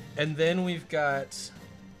 And then we've got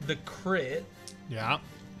the crit. Yeah.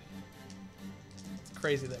 It's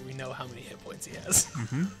crazy that we know how many hit points he has.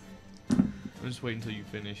 I'm just waiting until you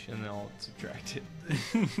finish and then I'll subtract it.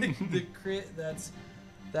 The crit, that's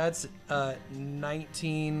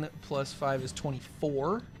 19 plus 5 is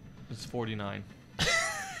 24. It's 49.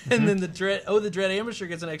 And then the dread ambusher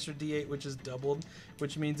gets an extra d8, which is doubled,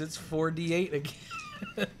 which means it's 4d8 again.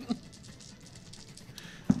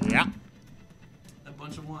 Yeah. A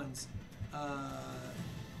bunch of ones. 14,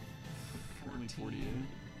 48. 18,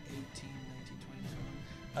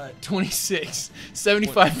 19, 26.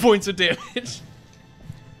 75 points of damage.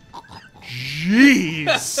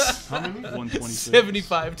 Jeez. How many? 126.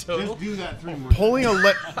 75 total. Just do that 3 more. Pulling a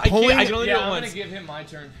I can only do Yeah, it I'm once. gonna give him my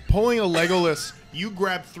turn. pulling a Legolas, you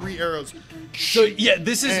grab 3 arrows. So yeah,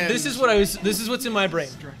 this is And- this is what's in my brain.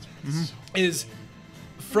 Is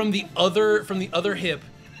from the other hip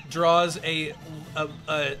draws an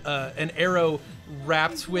arrow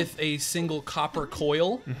wrapped with a single copper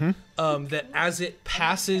coil that as it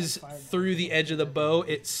passes through the edge of the bow,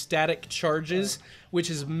 it static charges, which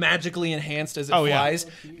is magically enhanced as it Oh, yeah. flies.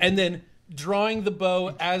 And then drawing the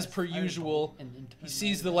bow as per usual, he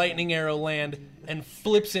sees the lightning arrow land and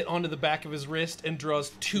flips it onto the back of his wrist and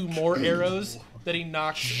draws 2 more arrows that he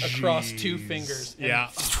knocks across 2 fingers. And Yeah.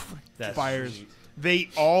 That's Fires. sweet. They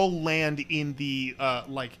all land in the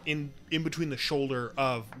in between the shoulder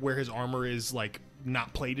of where his armor is like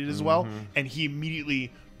not plated as well, and he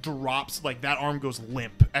immediately drops, like that arm goes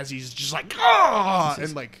limp as he's just like ah,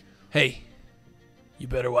 and like Hey, you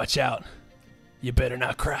better watch out. You better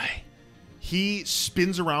not cry. he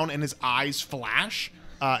spins around and his eyes flash,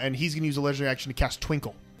 and he's gonna use a legendary action to cast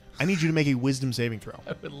Twinkle. I need you to make a Wisdom saving throw.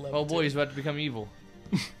 I would love Oh to. boy, he's about to become evil.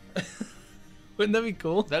 Wouldn't that be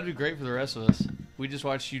cool? That'd be great for the rest of us. We just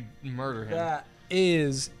watched you murder him. That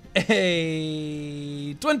is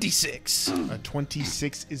a 26. A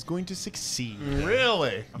 26 is going to succeed.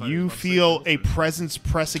 Really? You feel a presence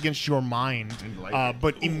press against your mind, Enlightenment.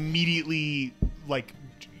 but immediately like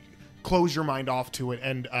close your mind off to it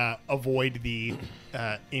and avoid the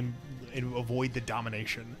avoid the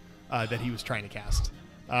domination that he was trying to cast.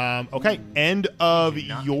 Okay, end of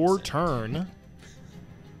your turn.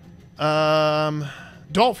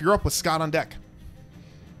 Dolph, you're up with Scott on deck.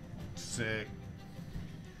 Sick.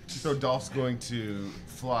 So Dolph's going to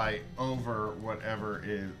fly over whatever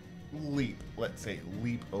is let's say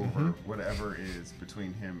leap over whatever is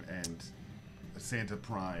between him and Santa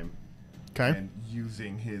Prime. Okay. And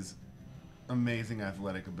using his amazing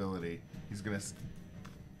athletic ability, he's going to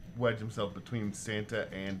wedge himself between Santa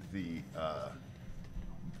and the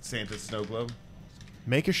Santa snow globe.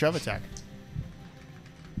 Make a shove attack.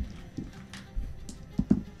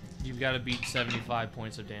 You've got to beat 75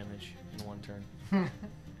 points of damage in 1 turn.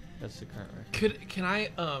 That's the current record. Can I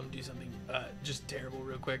do something just terrible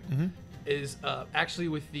real quick? Is actually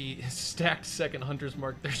with the stacked second hunter's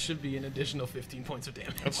mark, there should be an additional 15 points of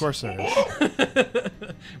damage. Of course there is.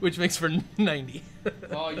 Which makes for 90.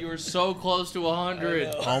 Oh, you were so close to 100.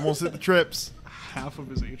 I know. Almost at the trips. Half of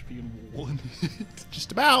his HP in 1 hit.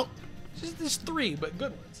 Just about. Just there's 3, but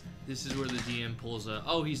good ones. This is where the DM pulls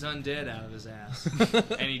he's undead out of his ass.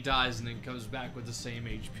 And he dies and then comes back with the same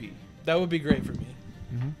HP. That would be great for me.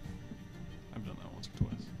 I've done that once or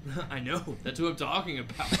twice. I know. That's what I'm talking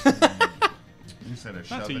about. You said a Not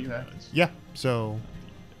shove to you attack. guys. Yeah. So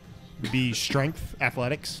be strength,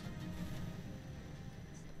 athletics.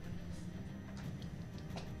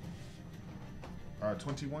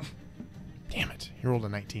 21. Damn it. He rolled a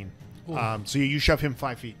 19. So you shove him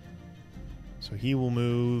 5 feet. So he will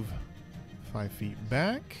move 5 feet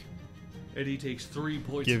back, And he takes 3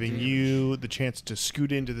 points giving of damage. you the chance to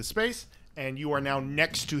scoot into the space, and you are now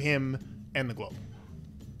next to him and the globe.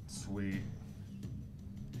 Sweet.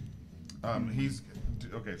 He's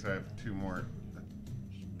okay. So I have 2 more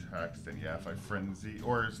attacks. Then yeah, if I frenzy,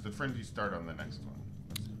 or is the frenzy start on the next one?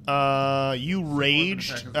 You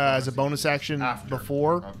raged as a bonus action After.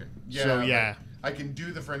 before. Okay. Yeah, So but yeah. I can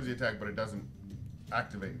do the frenzy attack, but it doesn't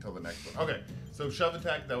activate until the next one. Okay, so shove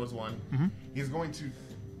attack, that was one. Mm-hmm. He's going to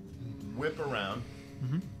whip around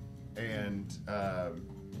and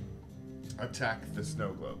attack the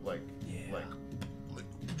snow globe. Like,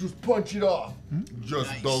 just punch it off.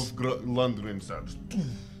 Just those London sounds.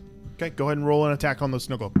 Okay, go ahead and roll an attack on the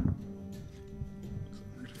snow globe.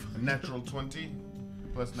 A natural 20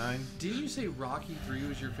 plus 9. Didn't you say Rocky 3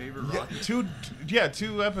 was your favorite Rocky?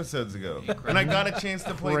 Two episodes ago. And I got a chance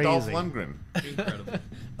to play Dolph Crazy. Lundgren. Incredible.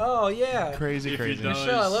 Oh yeah. Crazy.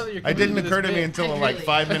 Michelle, I love that you're. It didn't coming occur to this me bit. until like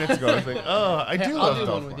 5 minutes ago. I was like, oh, I do I'll love do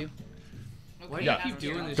Dolph one with you. Why do Yeah. you keep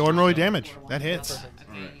doing this? Go ahead and roll your damage. That hits. Okay,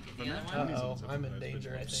 you get the other one. Uh-oh, I'm in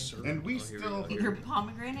danger, I think. And we still... Either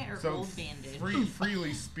pomegranate or So, old bandage.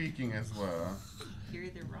 freely speaking as well, You're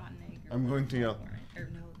either rotten egg or I'm going to yell, or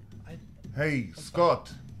no. hey,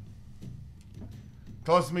 Scott,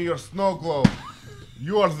 toss me your snow globe.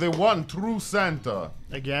 You are the one true Santa.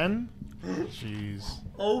 Again? Jeez.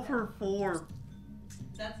 Over 4.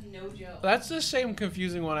 That's no joke. That's the same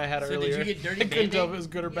confusing one I had So did earlier. you get dirty I couldn't tell if Band-Aid? it was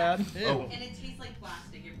good or bad. Oh, And it tastes like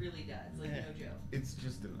plastic. It really does. Like, no joke. it's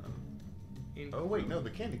just an... Oh, wait, no,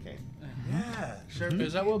 the candy cane. Yeah, sure.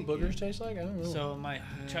 Is that what boogers taste like? I don't know. So am I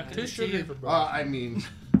chucking Too it to sugary you? for boogers. I mean,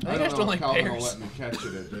 I you guys don't like Calvin will pears. let me catch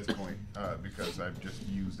it at this point because I've just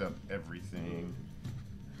used up everything.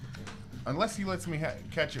 Unless he lets me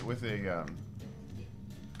catch it with a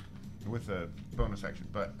bonus action.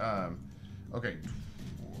 But okay,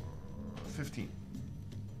 15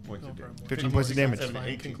 points of damage. 15 points of damage. That's a fine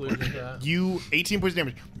 18 conclusion to that. 18 points of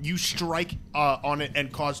damage. You strike on it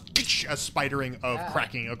and cause a spidering of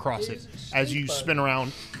cracking across it as you spin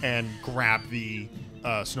around and grab the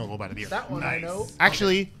snow globe out of the air. That one I know.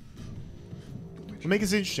 Actually, we'll make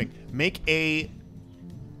this interesting. Make a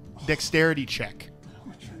dexterity check.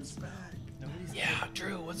 Yeah,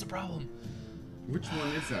 Drew, what's the problem? Which one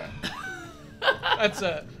is that?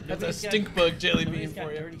 That's a stink bug jelly bean Nobody's got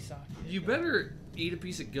for you. dirty socks. You better eat a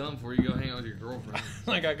piece of gum before you go hang out with your girlfriend.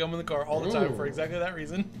 I got gum in the car all the time for Ooh. exactly that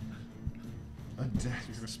reason. A dex.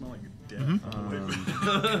 You're gonna smell like a death.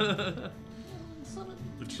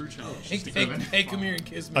 The true challenge. Hey, come here and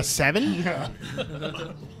kiss me. A 7? Yeah.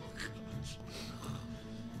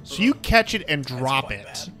 So you catch it and drop quite it.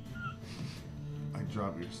 bad. I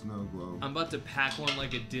drop your snow globe. I'm about to pack one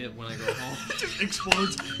like a dip when I go home. Just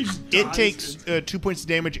explodes. He just It dies. takes 2 points of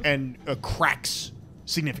damage and cracks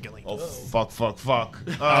significantly. Oh, fuck.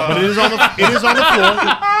 But it is on the floor.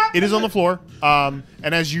 It is on the floor.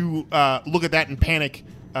 And as you look at that in panic,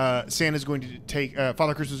 Santa's going to take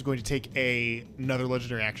Father Christmas is going to take another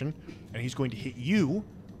legendary action, and he's going to hit you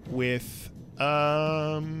with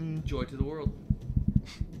Joy to the world.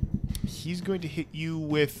 he's going to hit you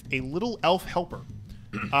with a little elf helper.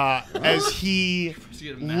 As he So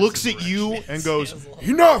you get a massive looks at you erection. and goes,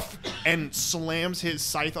 "Enough!" and slams his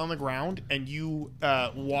scythe on the ground, and you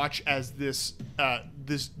watch as this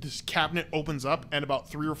cabinet opens up, and about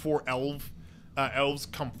 3 or 4 elves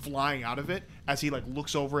come flying out of it. As he like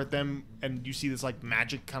looks over at them, and you see this like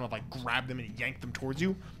magic kind of like grab them and yank them towards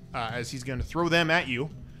you. As he's going to throw them at you,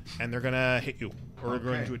 and they're gonna hit you, or Okay.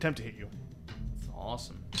 going to attempt to hit you. It's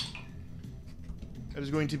awesome. That is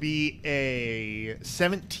going to be a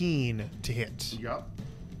 17 to hit. Yup.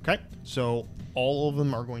 Okay, so all of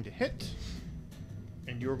them are going to hit,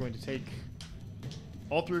 and you're going to take.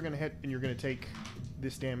 All 3 are going to hit, and you're going to take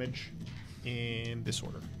this damage in this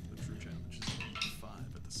order. The true challenge is 5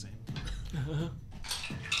 at the same time.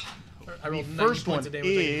 I The rolled 90 first one points of damage.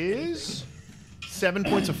 I can hit is 7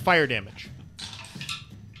 points of fire damage.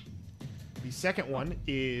 The second one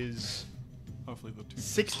is Hopefully the 2.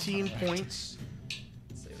 16 points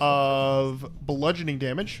of bludgeoning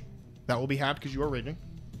damage. That will be halved because you are raging.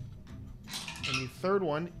 And the third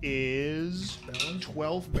one is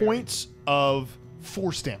 12 points of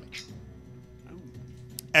force damage.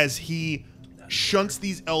 As he shunts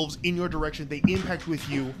these elves in your direction, they impact with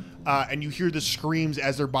you, and you hear the screams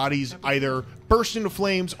as their bodies either burst into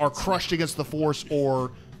flames, are crushed against the force,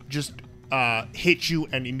 or just hit you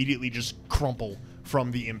and immediately just crumple from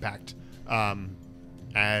the impact.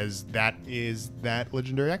 As that is that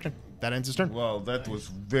legendary action. That ends his turn. Well, that was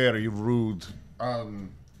very rude.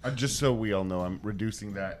 Just so we all know, I'm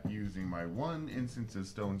reducing that using my 1 instance of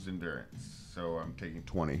Stone's Endurance. So I'm taking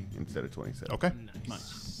 20 instead of 27. Okay.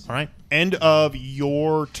 Nice. All right. End of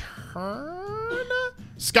your turn.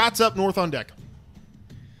 Scott's up north on deck.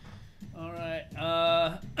 All right.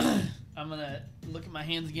 I'm gonna look at my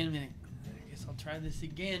hands again and be like, I guess I'll try this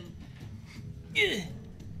again.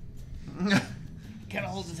 Kind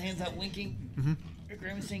of holds his hands out, winking.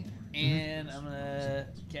 grimacing, and I'm gonna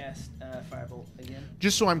cast Firebolt again.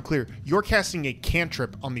 Just so I'm clear, you're casting a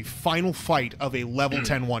cantrip on the final fight of a level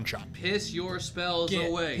 10 one-shot. Piss your spells Get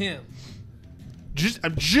away. him.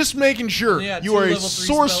 I'm just making sure Yeah, you are a level 3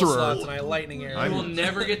 spell slots sorcerer. and I lightning arrow. You will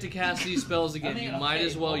never get to cast these spells again. I mean, You might okay,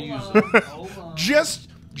 as well hold use on, them. hold on. Just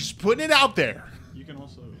putting it out there. You can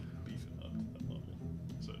also beef it up at level,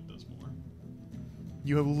 so it does more.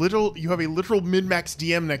 You have a literal min-max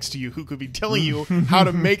DM next to you who could be telling you how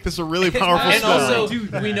to make this a really powerful And spell.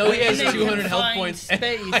 also, we know he has In a 200 health confined points.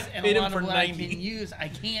 Space, I and hit a him lot for of what I 90. can use, I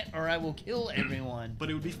can't, or I will kill everyone. But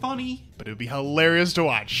it would be funny. But it would be hilarious to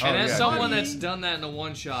watch. And Oh, as yeah. someone that's done that in a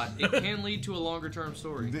one shot, it can lead to a longer term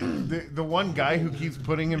story. The one guy who keeps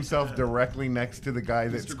putting himself directly next to the guy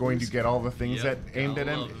that's going to get all the things Yep, that aimed at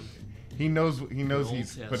I him. love him. He knows old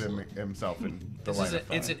he's put Tesla. himself in the This line is of it's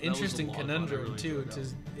fire. an That was a interesting lot of fun. I conundrum really too. enjoyed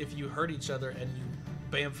To if you hurt each other and you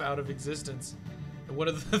bamf out of existence, and what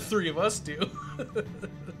do the three of us do?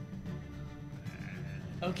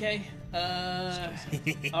 Okay.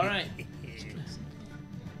 All right.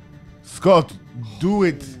 Scott, do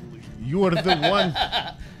it. You are the one.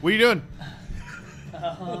 What are you doing?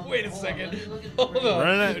 Wait a Hold on, second. let me look at the Hold brain. on.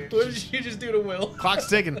 Running out. What did you just do to Will? Clock's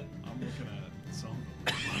ticking. I'm looking at some.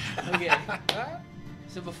 Okay.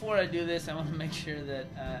 So before I do this, I want to make sure that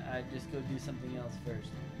I just go do something else first.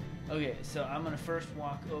 Okay, so I'm gonna first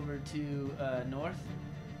walk over to north,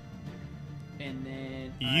 and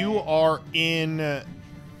then You are in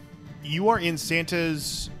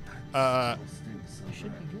Santa's.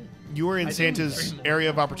 should be good. You are in I didn't Santa's very area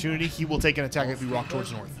of opportunity. He will take an attack if you walk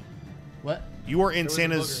towards north. What? You are in was a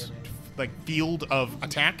Santa's booger in like field of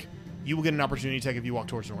attack. You will get an opportunity attack if you walk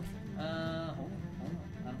towards north. Hold on.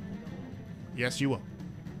 I don't think I will. Yes, you will.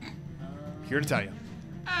 Here to tell you.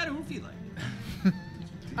 I don't feel like it.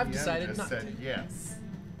 I've decided just not said to. yes.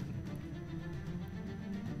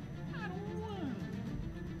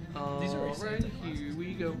 These are All Santa right, Clauses. here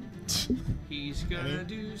we go. He's gonna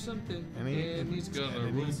do something, any- and he's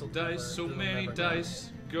gonna roll This'll dice. never- So it'll many never go.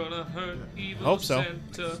 dice, gonna hurt evil Hope so.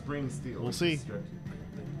 Santa. Spring steel. We'll see.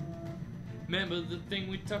 Remember the thing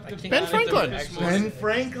we talked about? can't- Ben at the Franklin. Christmas Ben morning?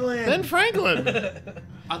 Franklin. Ben Franklin.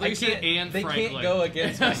 I thought you said Anne They Franklin. can't go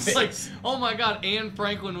against my It's like, face. oh my god, Anne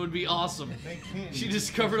Franklin would be awesome. They can't. She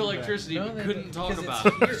discovered electricity No, but they- couldn't talk because about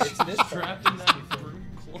it's it. here, it's this part. trapped in that room.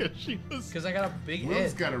 She was- Because I got a big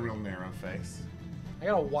Will's head. got a real narrow face. I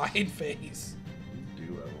got a wide face. You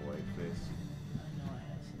do have a white face. I know I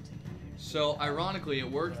have something here. So, ironically, at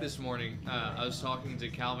work this morning, I was talking to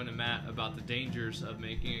Calvin and Matt about the dangers of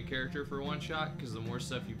making a character for one shot, because the more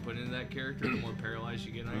stuff you put into that character, the more paralyzed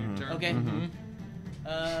you get on your turn. Okay.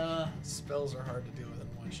 Spells are hard to deal with in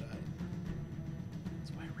one shot.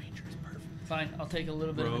 That's why Ranger is perfect. Fine. I'll take a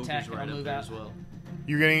little bit of Rogue attack is and right I'll up move there out. as well.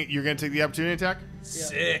 You're gonna take the opportunity attack.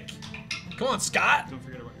 Sick. Come on, Scott. Don't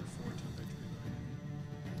forget about your 4 temp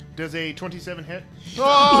victory. Does a 27 hit?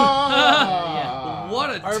 Ah! What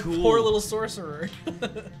a Our tool. poor little sorcerer. Man,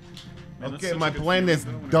 that's Okay, such a my good plan feeling, is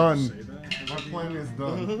though, whenever done. you say that. My plan is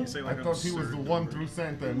done. You say, like, I thought he was the absurd one number. through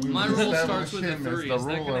Santa, and we My would roll establish starts with a him as 3. the Is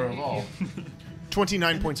that ruler gonna of all.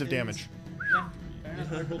 29 points of damage. Yeah.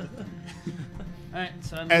 Fair enough. All right.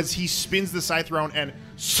 So I'm As he spins the scythe around and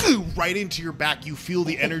right into your back, you feel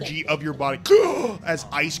the energy of your body as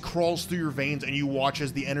ice crawls through your veins, and you watch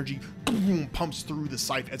as the energy pumps through the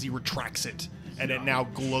scythe as he retracts it, and it now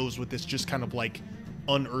glows with this just kind of like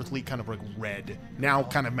unearthly kind of like red, now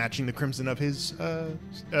kind of matching the crimson of his armor.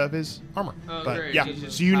 Oh, But great. yeah, He's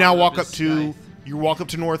just so you now powered walk up up his to scythe. you walk up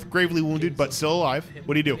to north, gravely wounded but still alive.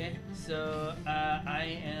 What do you do? Okay, so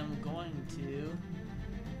I am going to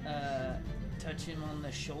touch him on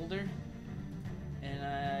the shoulder, and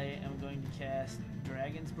I am going to cast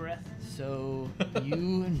Dragon's Breath. So you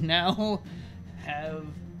now have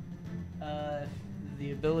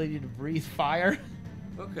the ability to breathe fire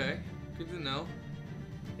Okay, good to know.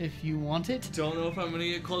 if you want it. Don't know if I'm gonna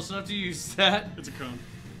get close enough to use that. It's a cone.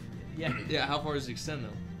 Yeah, Yeah, how far does it extend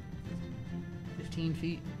though? 15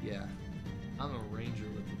 feet. Yeah. I'm a ranger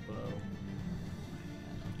with a bow.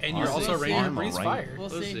 And you're Honestly, also a ranger I'm who breathes alright. fire. We'll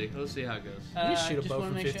Let's see. see. Let's see how it goes. You shoot a just bow wanna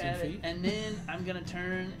from make sure I 15 have it. feet. And then I'm gonna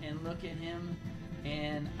turn and look at him,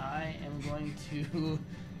 and I am going to.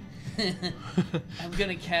 I'm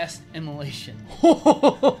gonna cast Immolation.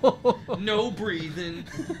 No breathing.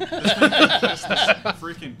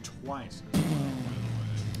 Freaking twice.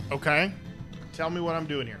 Okay, tell me what I'm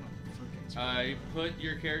doing here. I put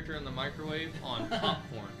your character in the microwave on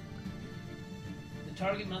popcorn. The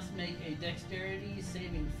target must make a dexterity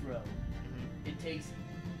saving throw. It takes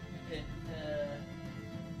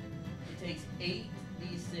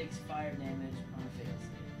 8d6 fire damage on a fail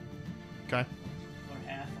save. Okay. Or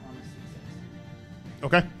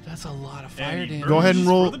Okay. That's a lot of fire And he damage. Go ahead and For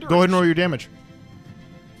roll. the Go ahead and roll your damage.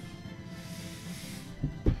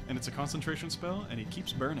 And it's a concentration spell, and he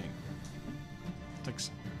keeps burning.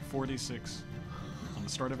 Takes 4d6 on the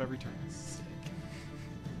start of every turn.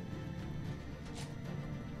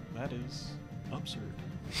 That is absurd.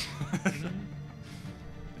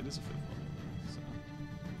 It is a 5th level, so.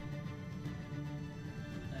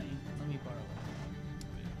 Let me borrow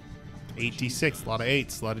 8d6. A lot of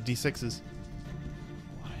 8s. A lot of d6s.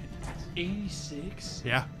 86.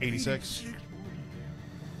 Yeah, 86.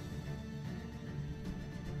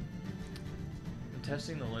 I'm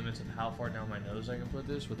testing the limits of how far down my nose I can put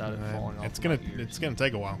this without it falling off. It's of gonna. my ears. It's gonna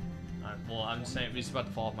take a while. Well, I'm saying it's about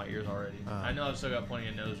to fall off my ears already. I know I've still got plenty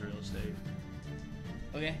of nose real estate.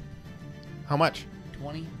 it. Okay. How much?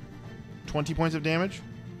 20. 20 points of damage.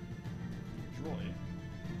 Joy.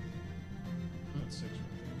 That's 6 right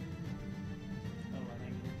Oh, I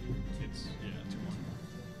think there. It's, yeah, 2 more.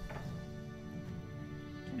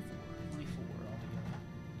 24. 24 altogether.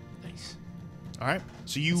 Nice. All right.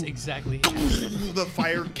 So you. That's exactly. The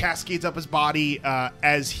fire cascades up his body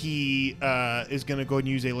as he is going to go and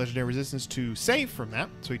use a legendary resistance to save from that.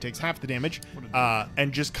 So he takes half the damage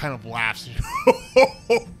and just kind of laughs.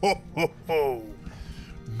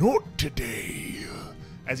 Not today.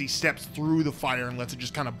 As he steps through the fire and lets it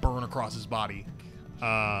just kind of burn across his body.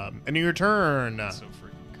 And your turn. So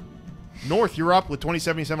freaking cool. North, you're up with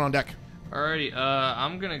 2077 on deck. Alrighty,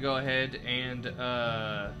 I'm gonna go ahead and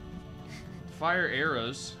fire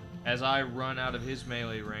arrows as I run out of his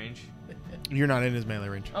melee range. You're not in his melee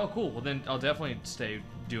range. Oh, cool. Well, then I'll definitely stay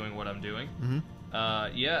doing what I'm doing.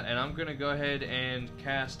 Yeah, and I'm gonna go ahead and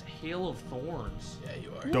cast Hail of Thorns. Yeah,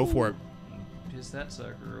 you are. Go for it. Piss that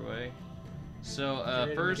sucker away. So, Get ready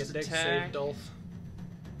to first make a dex attack. save, Dolph.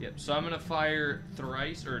 Yep. So I'm gonna fire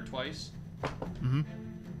thrice or twice. Mm-hmm.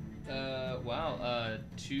 Wow.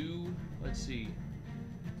 2. Let's see.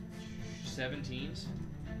 17s.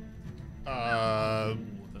 Ooh,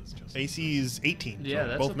 that's just AC is 18. Yeah, so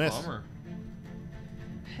that's both a miss. bummer.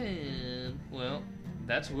 Well,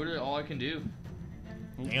 that's really all I can do.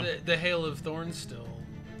 Damn. The Hail of Thorns still.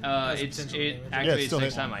 It potential damage. activates still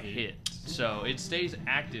next hit. time I hit, so it stays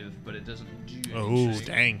active, but it doesn't do Oh, anything.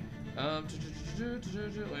 dang.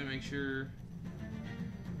 Let me make sure.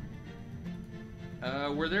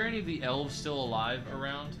 Were there any of the elves still alive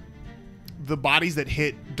around? The bodies that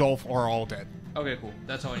hit Dolph are all dead. Okay, cool.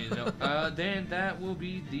 That's all I need to know. Then that will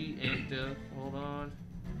be the end of. Hold on.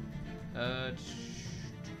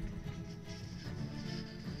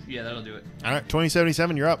 Yeah, that'll do it. All right,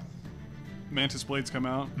 2077, you're up. Mantis blades come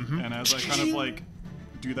out, and as I kind of like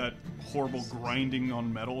do that horrible grinding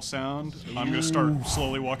on metal sound, I'm gonna start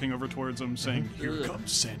slowly walking over towards them, saying, "Here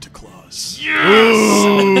comes Santa Claus."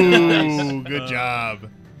 Ooh, good job.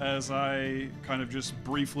 As I kind of just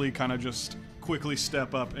briefly, quickly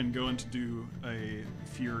step up and go in to do a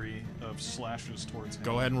fury of slashes towards him.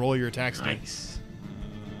 Go ahead and roll your attack stick. Nice.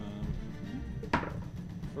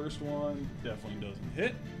 First one definitely doesn't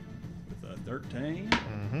hit with a 13.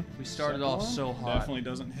 We started Second off one so hot. Definitely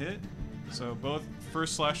doesn't hit. So both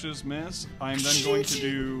first slashes miss. I'm then going to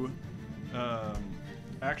do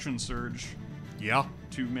action surge Yeah.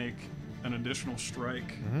 to make an additional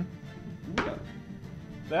strike.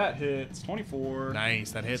 That hits 24.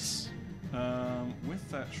 Nice, that hits. With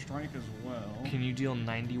that strike as well. Can you deal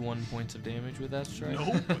 91 points of damage with that strike?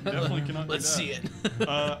 Nope, definitely cannot. Let's do see that.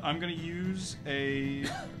 it. I'm gonna use a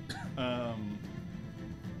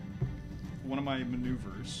one of my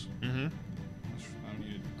maneuvers. Mm-hmm. I don't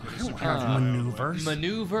need to get a security have out of the way. maneuvers.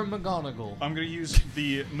 Maneuver McGonagall. I'm gonna use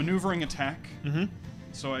the maneuvering attack,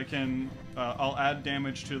 so I can. I'll add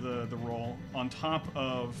damage to the roll. On top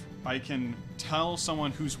of, I can tell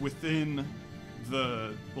someone who's within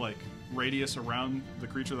the radius around the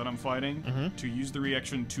creature that I'm fighting to use the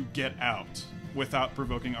reaction to get out without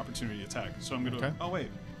provoking opportunity attack. So I'm gonna. Okay. Oh wait.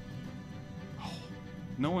 Oh,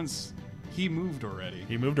 no one's. He moved already.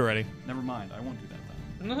 He moved already. Never mind. I won't do that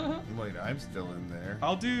then. Wait, I'm still in there.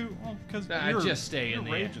 I'll do because just stay in you're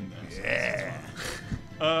there. raging then. So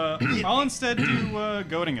that's fine. I'll instead do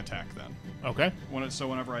goading attack then. Okay. So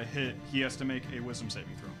whenever I hit, he has to make a wisdom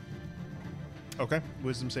saving throw. Okay.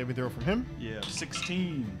 Wisdom saving throw from him. Yeah,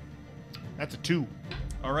 16. That's a 2.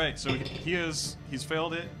 All right, so he's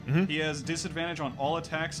failed it. He has disadvantage on all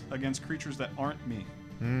attacks against creatures that aren't me.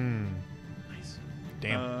 Nice.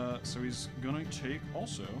 Damn. So he's gonna take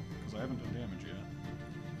also because I haven't done damage yet.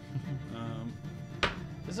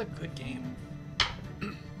 This is a good game.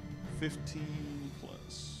 15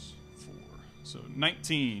 plus 4, so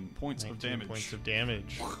 19 points of 19 damage. points of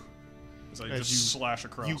damage. As I As just you- slash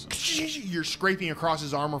across him. You're scraping across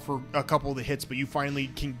his armor for a couple of the hits, but you finally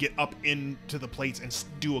can get up into the plates and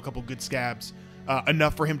do a couple good scabs,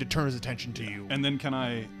 enough for him to turn his attention to you. And then can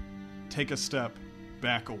I take a step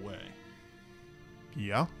back away,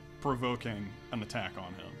 Yeah, provoking an attack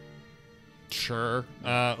on him? sure.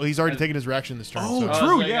 Well, he's already taken his reaction this turn. Oh, so. I was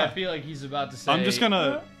true, like, yeah. I feel like he's about to say. I'm just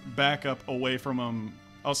gonna back up away from him.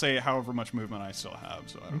 I'll say however much movement I still have,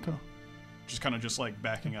 so I don't know. Just kind of just like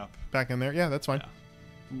backing up, Back in there. Yeah, that's fine.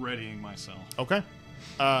 readying myself. Okay.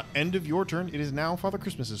 End of your turn. It is now Father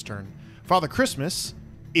Christmas's turn. Father Christmas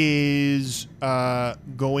is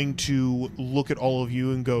going to look at all of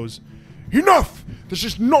you and goes, "Enough! This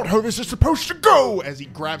is not how this is supposed to go!" As he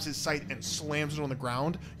grabs his scythe and slams it on the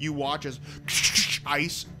ground. You watch as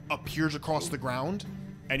ice appears across the ground,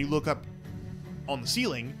 and you look up on the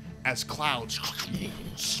ceiling as clouds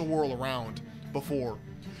swirl around before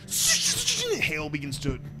hail begins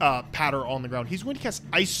to patter on the ground. He's going to cast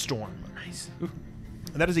Ice Storm. Nice.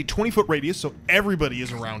 And that is a 20-foot radius, so everybody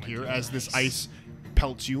is around here as this ice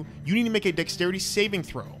pelts you. You need to make a dexterity saving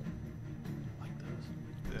throw.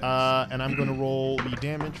 And I'm going to roll the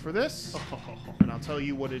damage for this. And I'll tell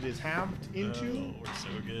you what it is halved into. Oh, we're so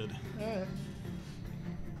good.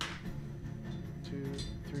 2,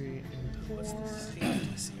 3, and 4. What's the save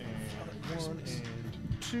DC? And 1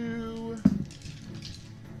 and 2.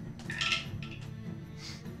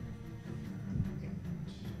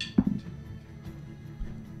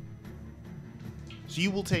 So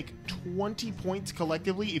you will take 20 points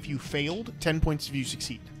collectively if you failed, 10 points if you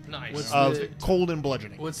succeed. Nice. What's Of the- cold and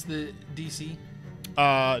bludgeoning. What's the DC?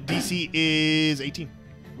 DC is 18.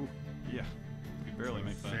 Ooh, yeah, we barely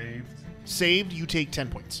make that. Saved, Saved, you take 10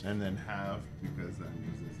 points. and then half because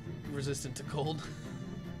I'm resistant. Resistant to cold.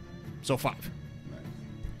 So 5.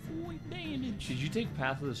 Nice. Should you take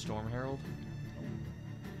Path of the Storm Herald?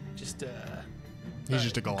 Just He's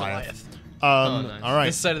just a Goliath. Nice. All right.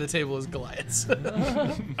 This side of the table is Goliath's.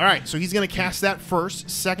 All right, so he's going to cast that first.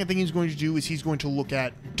 Second thing he's going to do is he's going to look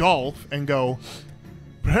at Dolph and go,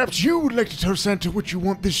 "Perhaps you would like to tell Santa what you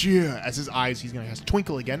want this year." As his eyes, he's going to cast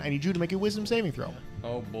Twinkle again. I need you to make a Wisdom saving throw.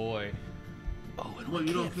 Oh boy. Oh, and Well, we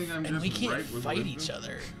you don't can't, think I'm and just we can't right with fight wisdom? each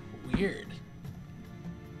other. Weird.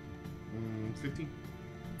 15.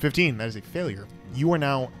 15, that is a failure. You are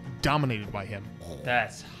now dominated by him.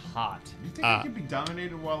 That's hot. You think I can be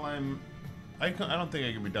dominated while I'm... I don't think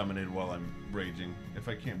I can be dominated while I'm raging if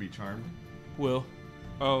I can't be charmed. Will.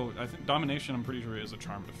 Oh, I think domination. I'm pretty sure is a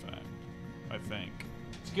charmed effect. I think.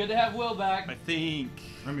 It's good to have Will back. I think.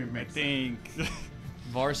 I mean, it I makes think.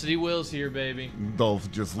 Varsity Will's here, baby.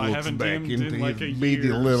 Dolph just I looks haven't back DM'd into in like his a beady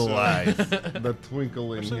year, little so- eyes. The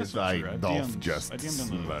twinkle in Actually, his that's not eye. true. I Dolph DM'd just I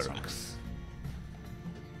DM'd in the smirks.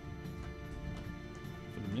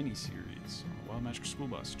 For the mini series on the Wild Magic School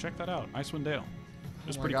Bus. Check that out. Icewind Dale.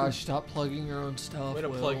 It's Oh my pretty gosh, stop plugging your own stuff. Way to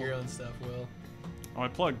Will. plug your own stuff, Will. cool. Oh, I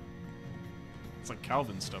plug. It's like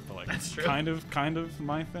Calvin stuff, but like That's true. kind of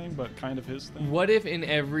my thing, but kind of his thing. What if in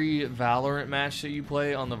every Valorant match that you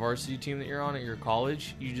play on the varsity team that you're on at your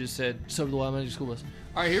college, you just said, "So to the Wild Magic School Bus."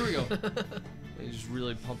 All right, here we go. They just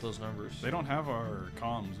really pump those numbers. They don't have our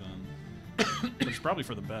comms in, which is probably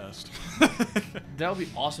for the best. That would be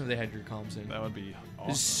awesome if they had your comms in. That would be There's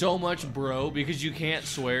awesome. so much bro because you can't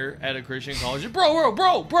swear at a Christian college. Bro.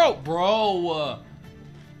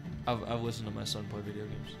 I've listened to my son play video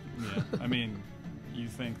games. Yeah, I mean, you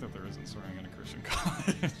think that there isn't swearing in a Christian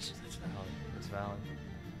college? It's valid. It's valid.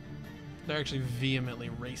 They're actually vehemently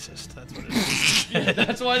racist. That's what it is. Yeah,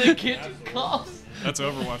 that's why they can't do comms. That's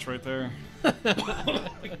Overwatch right there. Yeah.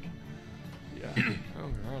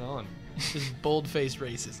 Oh, right on. Just bold-faced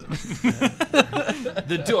racism.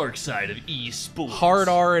 The dark side of esports. Hard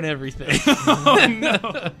R and everything.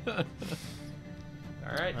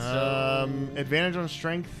 All right, so Advantage on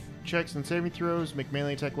strength checks and saving throws. Make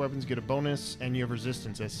melee attack weapons get a bonus, and you have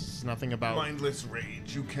resistance. This is nothing about... Mindless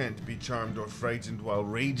rage. You can't be charmed or frightened while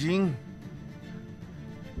raging.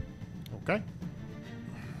 Okay.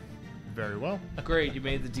 Very well. great. You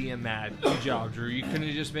made the DM mad. Good job, Drew. You couldn't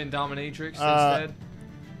have just been dominatrix instead.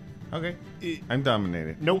 Okay. I'm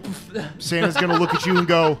dominated. Nope. Santa's going to look at you and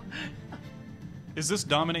go, Is this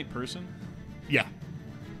dominate person? yeah.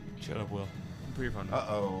 Shut up, Will. Put your phone down.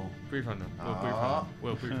 Uh-oh. Put your phone down. Will, put your phone down.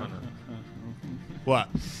 Will, put your phone down. What?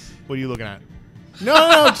 What are you looking at?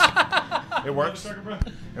 No. It works. It works.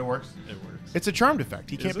 It works. It's a charmed effect.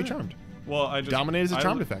 He can't Is be it? charmed. Well, I just Dominate is a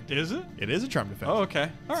charmed effect. Is it? It is a charmed effect. Oh, okay.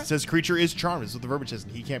 All It right. says creature is charmed. Is what the verbiage says.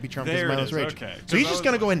 And he can't be charmed because There of it mindless is. rage. Okay. So he's just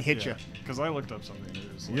going to go ahead and hit you. Because I looked up something. And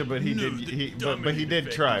it was like, Yeah, but he did. But he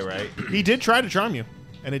did try, right? He did try to charm you,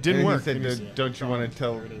 and it didn't And work. he said, "Don't you want to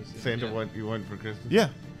tell There it is. Santa Yeah. what you want for Christmas?" Yeah.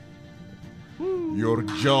 Your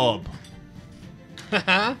job.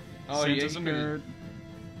 Oh, Santa's a nerd.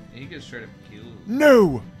 He gets straight up killed.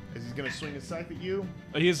 No! Is he going to swing his scythe at you?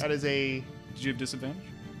 He is. That is a... Did you have disadvantage?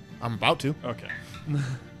 I'm about to. Okay.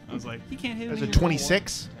 I was like, he can't hit That's me. a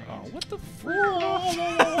 26. Oh, what the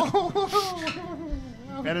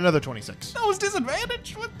And another 26. That was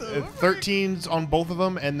disadvantage. What the? 13's on both of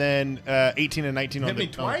them, and then 18 and 19 on Hit the... me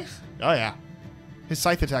twice? Oh, yeah. His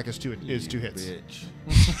scythe attack is two hits. Bitch.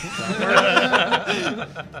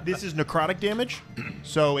 This is necrotic damage,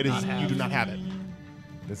 so it is you do not have it.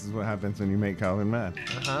 This is what happens when you make Calvin mad.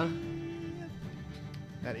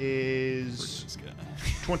 That is This guy.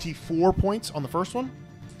 24 points on the first one.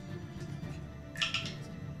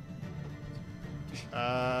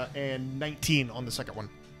 And 19 on the second one.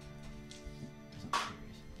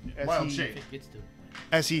 As Wild he- shape.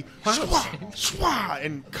 As he swah,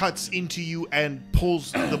 and cuts into you and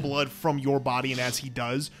pulls the blood from your body, and as he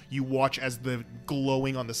does, you watch as the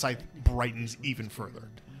glowing on the scythe brightens even further.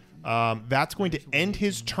 That's going to end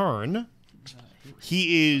his turn.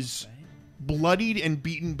 He is bloodied and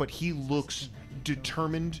beaten, but he looks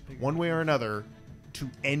determined, one way or another, to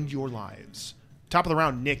end your lives. Top of the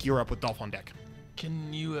round, Nick, you're up with Dolph on deck.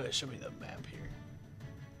 Can you show me the map here?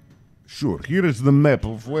 Sure. Here is the map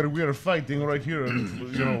of where we are fighting right here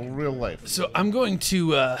in real life. So I'm going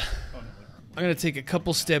to take a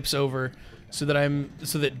couple steps over so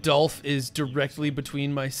that Dolph is directly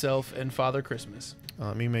between myself and Father Christmas.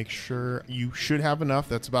 Let me make sure. You should have enough.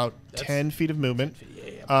 That's about 10 feet of movement.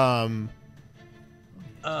 Yeah.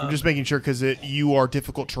 I'm just making sure because you are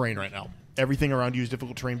difficult terrain right now. Everything around you is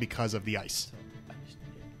difficult terrain because of the ice.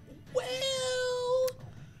 Well,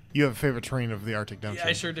 You have a favorite terrain of the Arctic, don't yeah, you?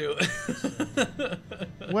 I sure do.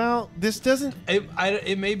 Well, this doesn't...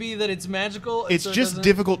 It may be that it's magical. and It's so it just doesn't-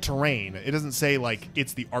 difficult terrain. It doesn't say, like,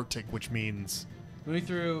 it's the Arctic, which means... Moving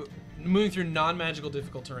through non-magical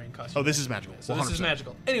difficult terrain costs. Oh, this is magical. So this is 100%.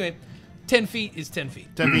 magical. Anyway, 10 feet is 10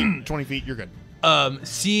 feet. 10 feet, 20 feet, you're good.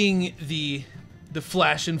 Seeing the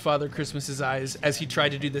flash in Father Christmas's eyes as he tried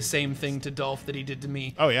to do the same thing to Dolph that he did to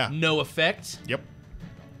me. Oh, yeah. No effect. Yep.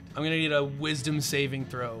 I'm gonna need a wisdom saving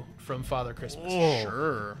throw from Father Christmas.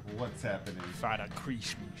 Sure. What's happening? Father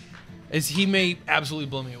Christmas. As he may absolutely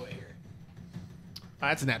blow me away here.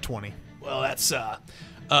 That's a nat 20. Well, that's to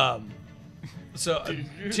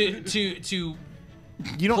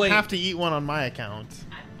You don't Play- have to eat one on my account.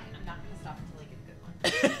 I'm not gonna stop until I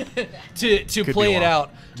get a good one. to Could play be it off.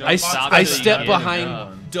 out. Don't I stop I till you step get it behind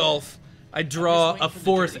done. Dolph. I draw waiting a for the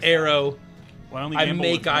fourth dirty arrow. Well, I only I gamble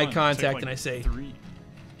make with eye one. contact Take, like, and I say, 3.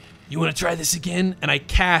 You want to try this again? And I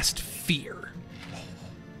cast fear.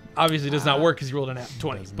 Obviously, it does not work because you rolled a nat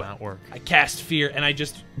 20. Does but not work. I cast fear and I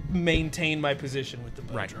just maintain my position with the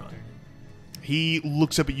bow Right. drawn. He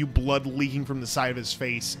looks up at you, blood leaking from the side of his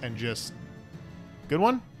face, and just... Good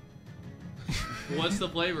one? What's the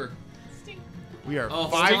flavor? We are Oh,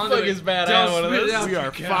 five... hold on to fuck it. is bad Don't at one of spit it those.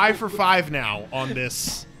 out. We are 5 for 5 now on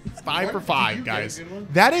this. 5 for 5, guys.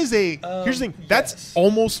 That is a... Here's the thing. That's yes.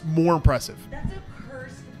 almost more impressive. That's a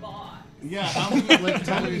cursed boss. Yeah, how many like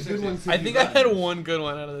tell me good ones? I think I had one good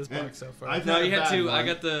one out of this box so far. I've No, had you a had bad 2. one. I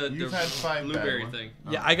got the You've had 5 bad blueberry ones. thing.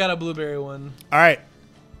 Yeah, I got a blueberry one. All right.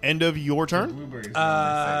 End of your turn. Blueberries. Do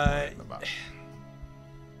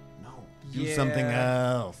yeah. something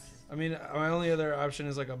else. I mean, my only other option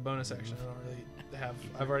is like a bonus action. I don't really have.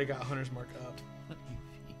 I've already got Hunter's Mark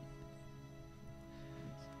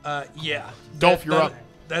up. Yeah. Dolph, you're up.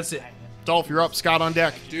 That's it. Dolph, you're up. Scott on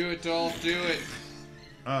deck. Do it, Dolph. Do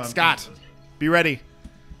it. Scott, be ready.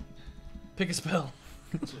 Pick a spell.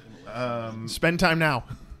 Spend time now.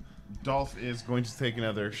 Dolph is going to take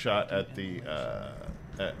another shot at the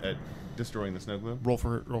at destroying the snow globe. Roll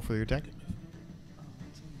for your attack.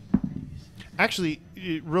 Actually,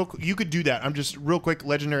 you could do that. I'm just real quick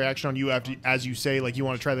legendary action on you after as you say like you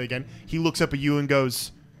want to try that again. He looks up at you and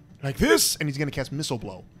goes like this, and he's going to cast Missile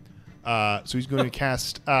Blow. So he's going to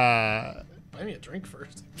cast. Buy me a drink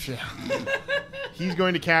first. He's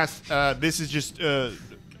going to cast. This is just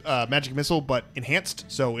magic missile, but enhanced.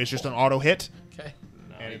 So it's just an auto hit, Okay.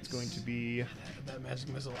 and it's going to be. That magic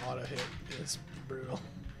missile auto hit is brutal.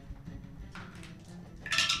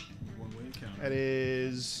 One way to count. That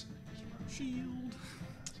is Shield.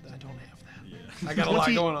 I don't have that. Yeah. I got a lot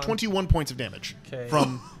going on. 21 points of damage 'Kay.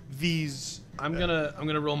 from these. I'm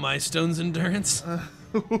gonna roll my stone's endurance, and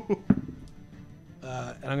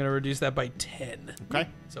I'm gonna reduce that by 10. Okay.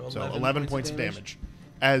 So 11 points of damage.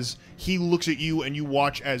 As he looks at you and you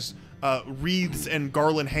watch as wreaths and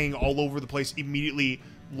garland hang all over the place immediately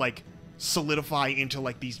like solidify into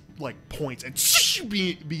like these like points and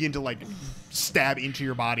begin to like stab into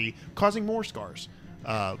your body, causing more scars.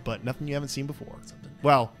 but nothing you haven't seen before.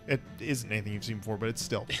 Well, it isn't anything you've seen before, but it's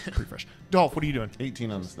still pretty fresh. Dolph, what are you doing? 18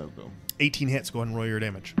 on the snow globe. 18 hits. Go ahead and roll your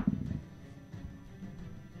damage.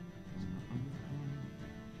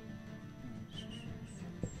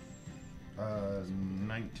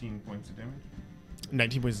 19 points of damage.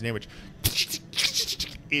 19 points of damage.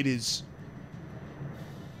 It is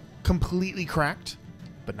completely cracked,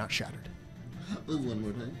 but not shattered. One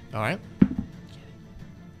more time. All right.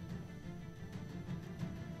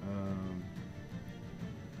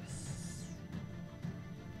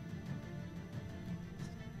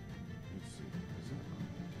 Let's see.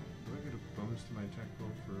 Do I get a bonus to my attack roll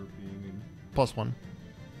for being in? +1.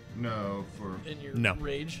 No, for In your No.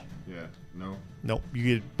 rage. yeah, no. Nope.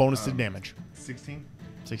 You get bonus to damage. 16.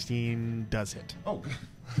 16 does hit. Oh, good.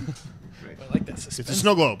 Great. I like that It's suspense. a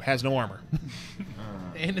snow globe. Has no armor.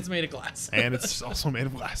 And it's made of glass. And it's also made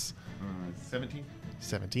of glass. 17.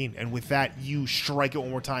 17. And with that, you strike it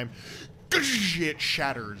one more time. It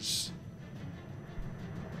shatters.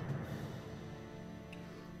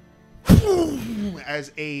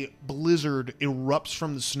 As a blizzard erupts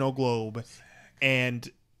from the snow globe and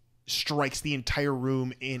strikes the entire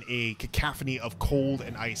room in a cacophony of cold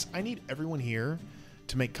and ice. I need everyone here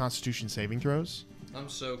to make Constitution saving throws. I'm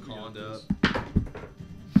so conned up.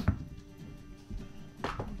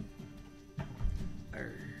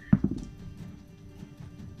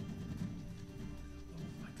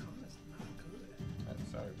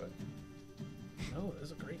 I'm sorry, but No, it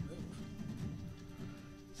was a great move.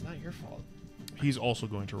 It's not your fault. He's also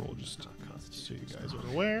going to roll, just so you guys are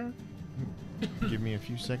aware. Give me a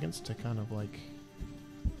few seconds to kind of like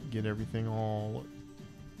get everything all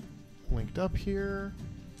linked up here.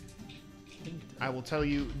 I will tell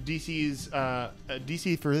you,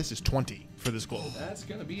 DC for this is 20 for this globe. That's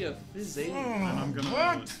gonna be a fizzy. And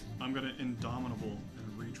I'm gonna indomitable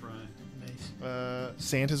and retry. Nice.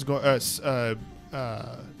 Santa's going.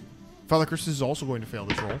 Father Chris is also going to fail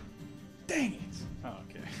this roll. Dang it! Oh,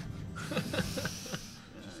 okay.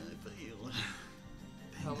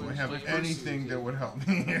 do I have anything that would help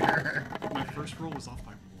me here? My first roll was off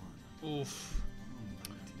by 1. Oof.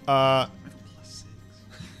 I have a +6.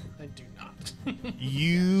 I do not.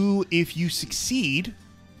 If you succeed,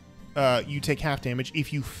 you take half damage.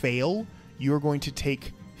 If you fail, you're going to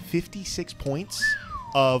take 56 points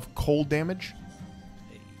of cold damage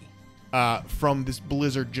from this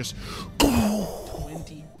blizzard just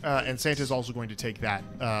 20. and Santa's also going to take that,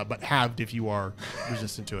 but halved if you are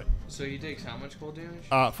resistant to it. So he takes how much cold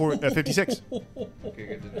damage? For 56. Okay,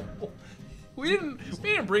 good to know. We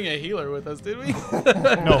didn't bring a healer with us, did we?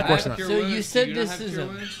 No, of course not. So you said Do not this have is cure a-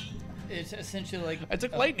 wounds? It's essentially like I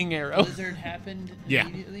took a lightning arrow. blizzard happened Yeah.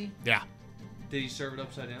 immediately. Yeah. Did he serve it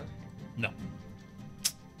upside down? No.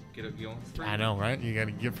 Get it going for free? I know, right? You got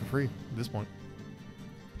to give for free at this point.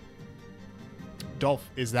 Dolph,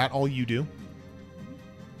 is that all you do?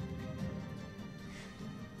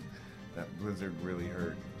 That blizzard really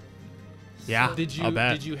hurt. Yeah. Did I'll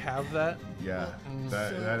bet. you have that? Yeah,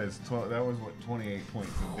 that is that was what 28 points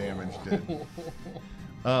of damage did.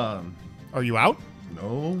 Are you out?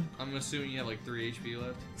 No, I'm assuming you have like 3 HP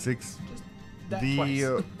left. 6. That The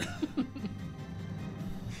twice.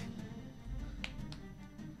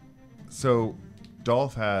 so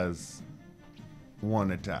Dolph has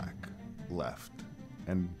 1 attack left,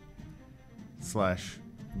 and slash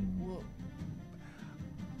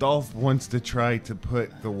Dolph wants to try to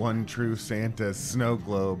put the one true Santa snow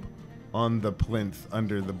globe on the plinth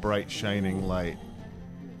under the bright shining light.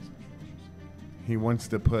 He wants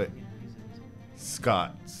to put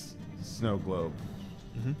Scott's snow globe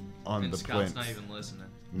on And the Scott's plinth. not even listening.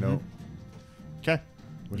 Nope. Okay.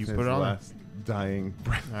 With You his put it on there. last dying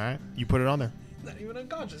breath. All right. You put it on there. Not even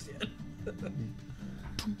unconscious yet.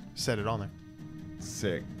 Set it on there.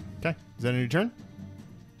 Sick. Okay. Is that on your turn?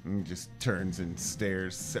 And he just turns and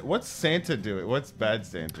stares. What's Santa doing? What's bad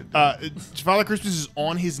Santa doing? Father Christmas is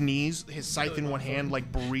on his knees, his scythe in one hand,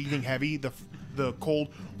 like breathing heavy. The cold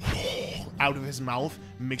out of his mouth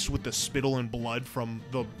mixed with the spittle and blood from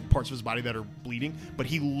the parts of his body that are bleeding. But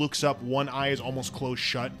he looks up. One eye is almost closed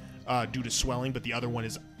shut due to swelling, but the other one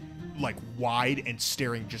is like wide and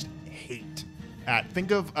staring just hate at. Think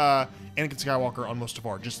of Anakin Skywalker on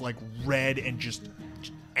Mustafar, just like red and just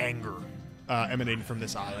anger emanating from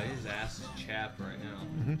this eye. His ass is chapped right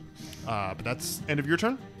now. But that's end of your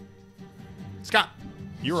turn. Scott,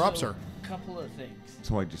 you're up, sir. Couple of things.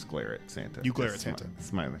 So I just glare at Santa. You glare Just at Santa.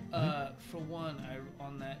 Smiling. For one,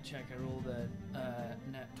 on that check I rolled a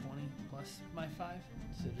nat 20 plus my 5.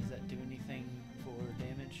 So does that do anything for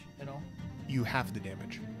damage at all? You have the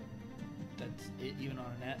damage. That's it, even on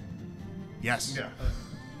a nat. Yes. Yeah.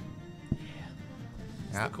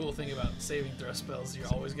 Yeah. The cool thing about saving throw spells, you're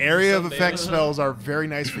always gonna Area do of some effect damage. spells are very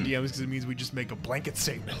nice for DMs because it means we just make a blanket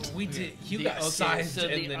statement. We did. You The- got okay, sized so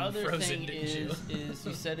and the then other frozen, thing didn't you? is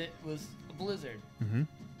you said it was a blizzard, Mm-hmm.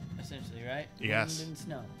 essentially, right? Yes. Wind and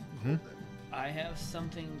snow. Mhm. I have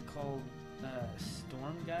something called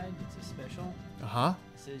Storm Guide. It's a special. Uh huh.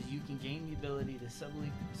 It says you can gain the ability to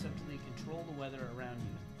subtly control the weather around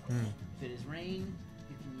you. Hmm. If it is rain,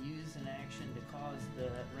 you can use an action to cause the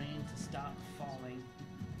rain to stop falling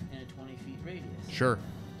in a 20 feet radius. Sure.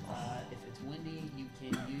 If it's windy, you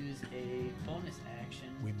can use a bonus action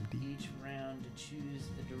Windy. each round to choose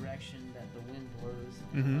the direction that the wind blows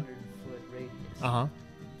in Mhm. a 100-foot radius. Uh huh.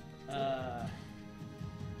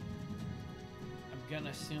 I'm gonna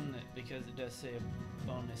assume that because it does say a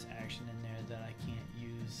bonus action in there that I can't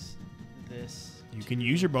use this. You can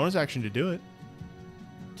use your bonus action to do it.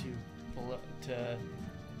 to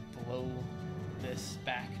blow this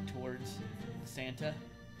back towards Santa,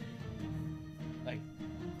 like,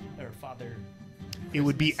 or Father. It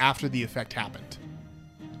would be Christmas. after the effect happened.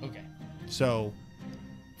 Okay. So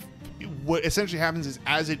what essentially happens is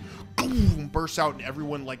as it boom, bursts out and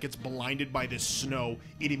everyone like gets blinded by this snow,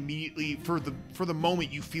 it immediately for the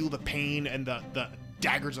moment you feel the pain and the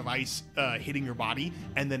daggers of ice hitting your body,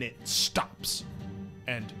 and then it stops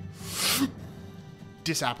and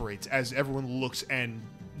disapparates as everyone looks, and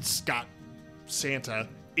Santa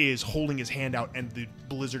is holding his hand out and the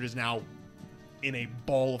blizzard is now in a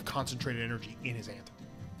ball of concentrated energy in his hand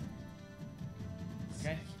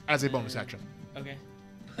Okay. as a bonus action. Okay.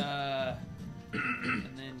 And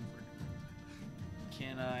then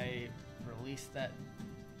can I release that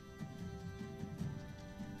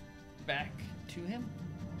back to him?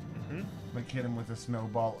 Like hit him with a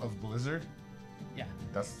snowball of blizzard. Yeah.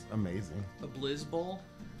 That's amazing. A blizz ball.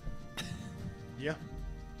 Yeah.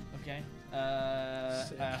 Okay. I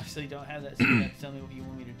actually don't have that, so you have to tell me what you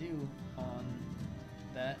want me to do on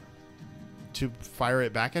that. To fire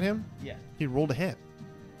it back at him, Yeah. he rolled a hit.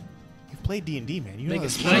 You've played D&D, man. You Make know a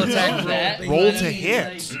this. spell attack roll. That, baby. Roll but to I mean,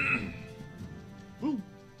 hit. like,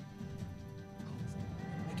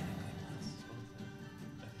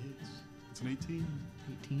 It's an 18.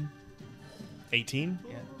 18. 18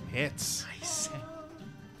 Yeah. hits.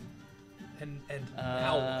 And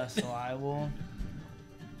now So I will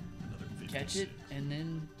Another 56. catch it and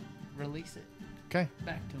then release it Okay.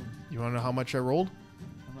 back to him. You want to know how much I rolled?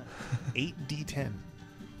 How much? 8d10.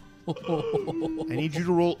 I need you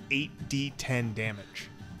to roll 8d10 damage.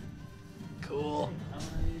 cool. I'm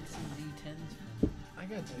gonna need some D10s from. I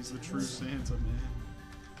got He's the true Santa, man.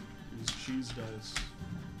 He's cheese dice.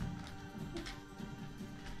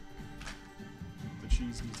 The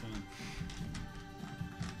cheese D10.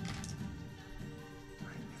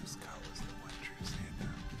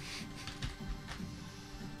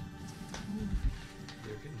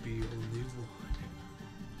 There can be only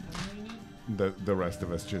one. The rest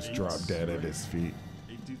of us just drop dead at his feet.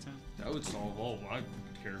 8d10. That would solve all my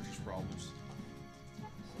character's problems.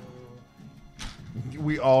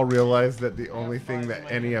 We all realized that the only thing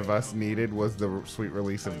that any of us needed was the sweet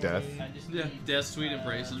release of death. I just Yeah, need, Death Sweet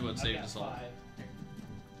Embrace is what I've saved got us all. 5.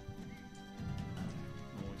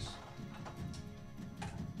 Nice.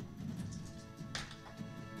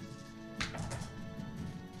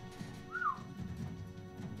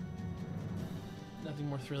 Nothing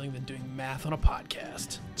more thrilling than doing math on a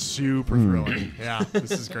podcast. Super thrilling. Yeah,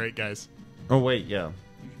 this is great, guys. Oh wait, yeah.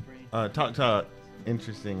 Use your brain. Talk.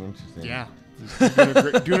 Interesting. Yeah.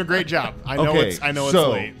 Doing a great job. I know Okay, it's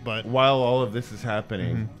so, late, but while all of this is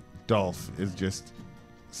happening, Dolph is just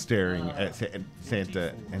staring at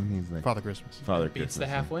Santa, and he's like, Father Christmas. Father Beats Christmas. the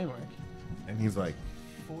halfway mark. And he's like,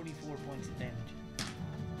 44 points of damage.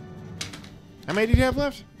 How many did you have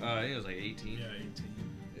left? I think it was like 18. Yeah, 18.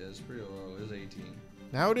 Yeah, it's pretty low. It was 18.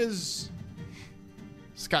 How does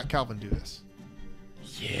Scott Calvin do this?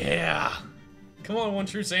 Yeah. Come on, one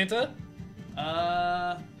true Santa.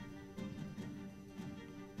 Well,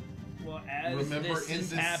 as Remember, this in is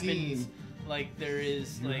the happens, scene, like there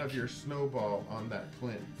is you like have your snowball on that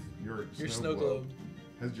plinth. Your snow globe.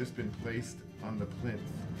 has just been placed on the plinth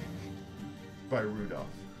by Rudolph,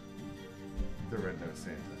 the red-nosed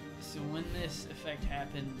Santa. so when this effect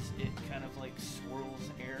happens, it kind of like swirls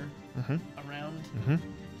air Mm-hmm. around Mm-hmm.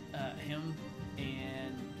 him,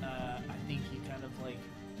 and I think he kind of like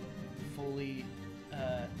fully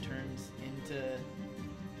turns into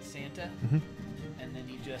Santa, and then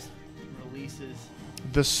he just releases.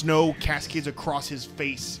 The snow cascades across his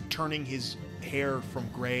face, turning his hair from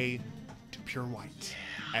gray to pure white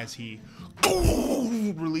as he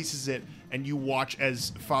releases it, and you watch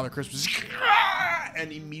as Father Christmas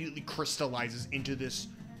and immediately crystallizes into this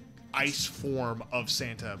ice form of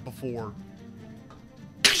Santa before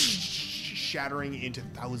shattering into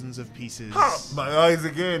thousands of pieces. My eyes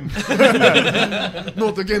again.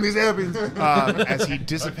 Not again, this happens. As he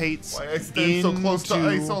dissipates Why I stand so close to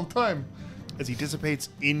ice all the time? as he dissipates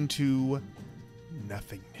into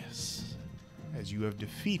nothingness, as you have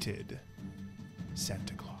defeated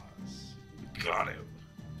Santa Claus. Got it.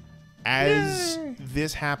 As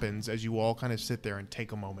this happens, as you all kind of sit there and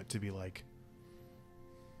take a moment to be like,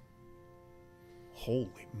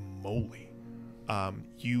 holy moly.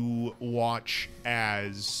 You watch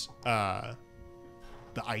as the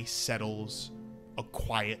ice settles, a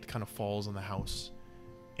quiet kind of falls on the house,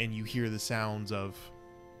 and you hear the sounds of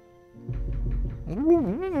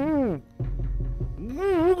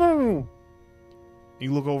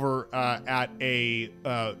you look over at a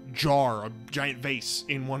jar, a giant vase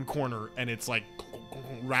in one corner, and it's like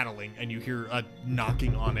rattling, and you hear a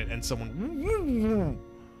knocking on it, and someone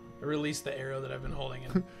I release the arrow that I've been holding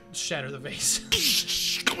and shatter the vase.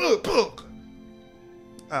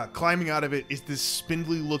 climbing out of it is this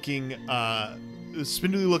spindly looking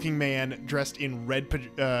man dressed in red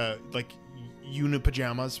like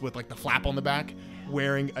unipajamas with like the flap on the back,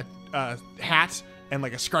 wearing a hat and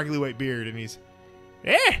like a scraggly white beard, and he's,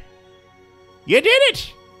 you did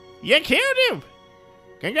it! You killed him!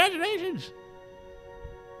 Congratulations!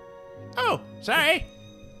 Oh, sorry.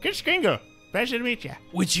 Good Skringo. Pleasure to meet you.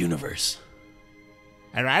 Which universe?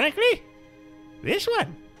 Ironically, this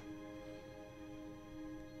one.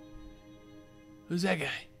 Who's that guy?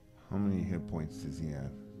 How many hit points does he have?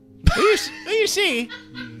 Who you see?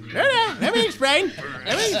 No, let me explain.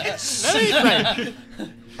 Let me explain.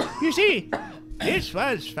 You see, this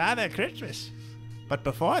was Father Christmas. But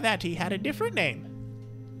before that, he had a different name.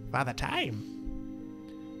 Father Time.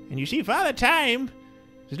 And you see, Father Time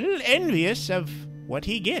is a little envious of what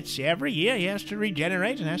he gets. Every year he has to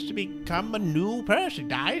regenerate and has to become a new person.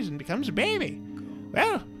 Dies and becomes a baby.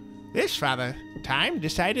 Well, this Father Time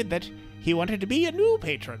decided that he wanted to be a new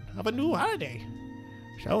patron of a new holiday.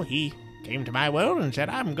 So he came to my world and said,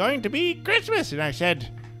 I'm going to be Christmas. And I said,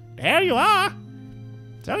 there you are.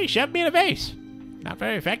 So he shoved me in a vase. Not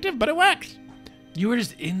very effective, but it works. You were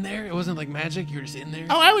just in there? It wasn't like magic? You were just in there?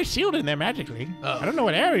 Oh, I was sealed in there magically. Oh. I don't know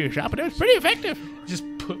what area you shot, but it was pretty effective. Just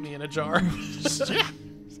put me in a jar.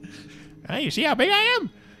 Yeah. You see how big I am?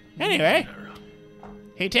 Anyway,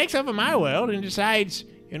 he takes over my world and decides,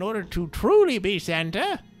 in order to truly be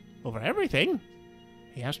Santa over everything,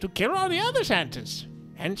 he has to kill all the other Santas.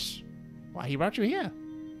 Hence, why he brought you here.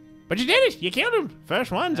 But you did it. You killed him.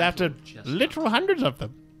 First ones after literal hundreds of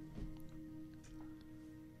them.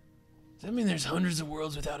 Does that mean there's hundreds of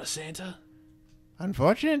worlds without a Santa?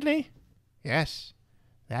 Unfortunately, yes.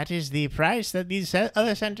 That is the price that these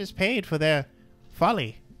other Santas paid for their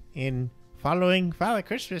folly in following Father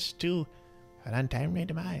Christmas to an untimely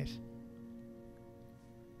demise.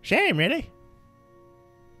 Shame, really.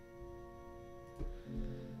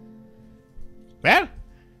 Well,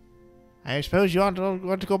 I suppose you want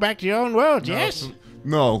to go back to your own world, yes?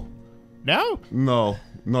 No, No?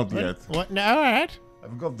 not yet. What? No, all right.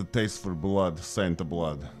 I've got the taste for blood, Santa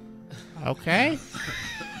blood. Okay.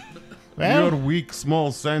 You're Well, weak,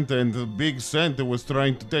 small Santa, and the big Santa was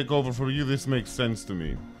trying to take over for you. This makes sense to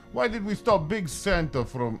me. Why did we stop Big Santa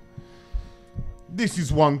from... This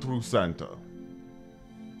is one true Santa.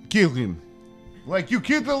 Kill him. Like you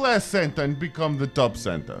killed the last Santa and become the top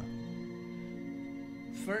Santa.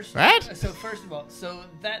 First, What? So first of all, so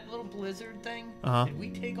that little blizzard thing, Uh-huh. did we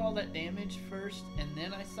take all that damage first and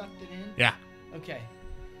then I sucked it in? yeah. Okay.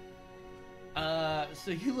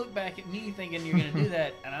 So you look back at me thinking you're gonna do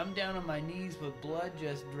that, and I'm down on my knees with blood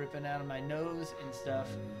just dripping out of my nose and stuff.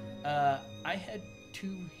 I had 2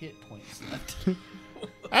 hit points left.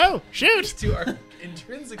 Oh, shoot. These two are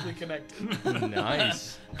intrinsically connected.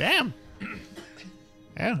 Nice. Damn.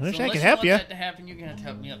 Well, wish So I unless could help you. want that to happen, you're gonna have to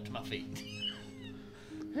help me up to my feet.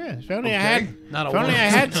 Yeah, if only I Okay. had. Not a If only I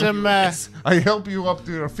one. had some. I help you up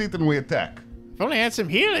to your feet and we attack. If only I had some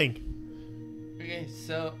healing. Okay,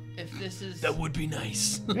 so if this is That would be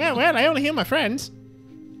nice. Yeah, well, I only heal my friends.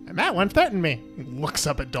 And that one threatened me. He looks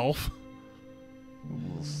up at Dolph.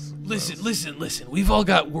 Listen. We've all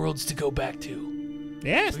got worlds to go back to.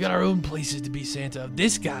 Yes. We got our own places to be Santa.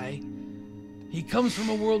 This guy, he comes from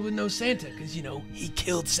a world with no Santa because, he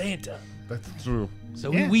killed Santa. That's true.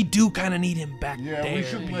 So Yeah. we do kind of need him back Yeah, there. we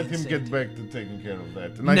should being let him Santa. get back to taking care of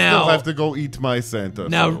that. And I Now- still have to go eat my Santa.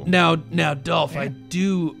 so- Now, Dolph, would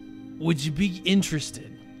you be interested?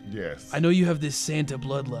 Yes. I know you have this Santa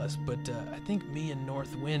bloodlust, but I think me and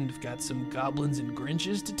North Wind have got some goblins and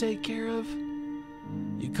Grinches to take care of.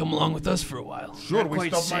 you come along with us for a while. Sure, Not we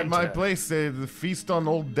quite stop by my Santa. place, the feast on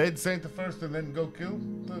old dead Santa first, and then go kill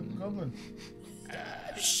the goblin.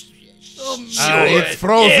 It's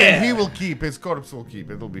frozen. Yeah. He will keep. His corpse will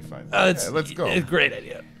keep. It'll be fine. Let's go. It's a great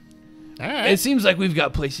idea. All right. It seems like we've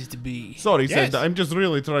got places to be. Sorry, Yes. Santa. I'm just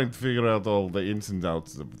really trying to figure out all the ins and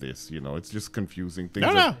outs of this. You know, it's just confusing. Things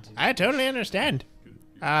No, I totally understand.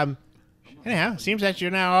 Anyhow, seems that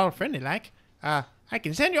you're now all friendly like. I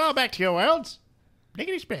can send you all back to your worlds.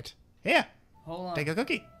 Lickety split. Here, Hold on. take a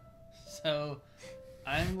cookie. So,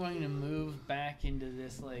 I'm going to move back into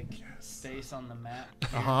this like space on the map,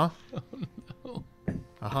 Uh-huh.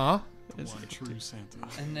 Uh-huh. One true Santa.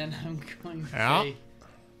 and then I'm going to Yeah. say,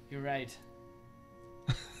 "You're right.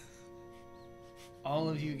 All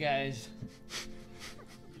of you guys,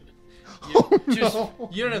 just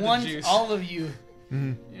You don't have want the juice. all of you.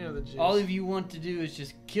 You know the juice. All of you want to do is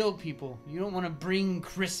just kill people. You don't want to bring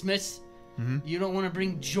Christmas. You don't want to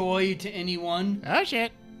bring joy to anyone. Oh,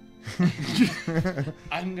 shit.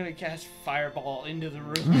 I'm gonna cast Fireball into the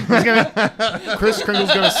room." He's gonna, Chris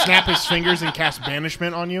Kringle's gonna snap his fingers and cast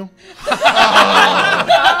banishment on you.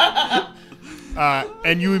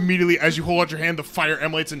 And you immediately, as you hold out your hand, the fire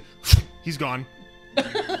emanates and he's gone.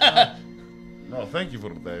 No, thank you for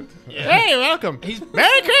that. Hey, you're welcome.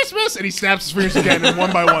 Merry Christmas! And he snaps his fingers again, and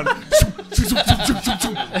one by one,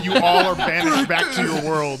 you all are banished back to your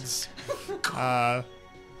worlds.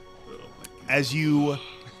 As you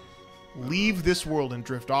leave this world and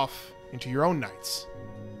drift off into your own nights,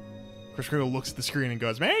 Chris Kringle looks at the screen and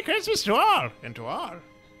goes, "Merry Christmas to all, and to all,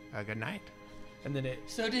 good night." And then it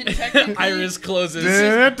So did technically iris closes.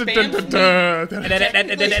 That's That's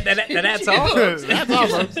all. That's all,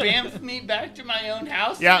 folks. bamf me back to my own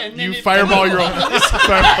house. Yeah, and then you it- fireball your own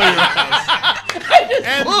fireball your house.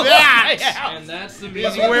 And that And that's the is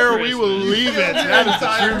meaning where of we will Christmas. leave it. That is the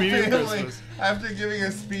true meaning of Family, Christmas. after giving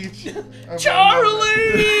a speech.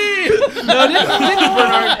 Charlie! No, didn't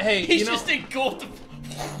Bernard. Hey, He's you know, just a gold.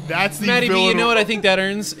 That's the Maddie B, villain. you know what I think that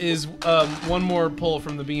earns is one more pull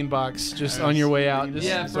from the beanbox just on your way out. Just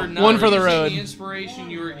Yeah, for not one for the using road. The inspiration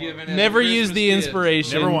you were given. as a Never Christmas used the gift.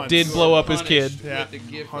 inspiration. Never once. Did blow up his kid. Punished Yeah, with the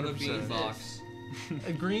gift from the 100%. beanbox.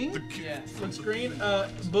 A green? Yeah. What's green?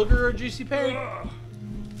 Booger or juicy pear?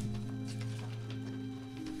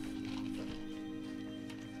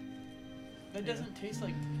 That doesn't taste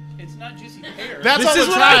like. It's not juicy pear. That's This all is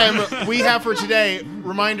the what time we have for today.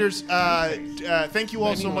 Reminders, thank you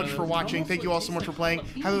all so much for watching. Thank you all so much for playing.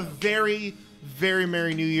 Have a very, very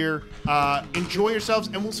Merry New Year. Enjoy yourselves,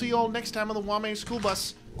 and we'll see you all next time on the Wame School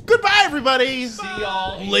Bus. Goodbye, everybody. See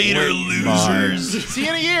y'all Later, losers. See you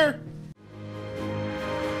in a year.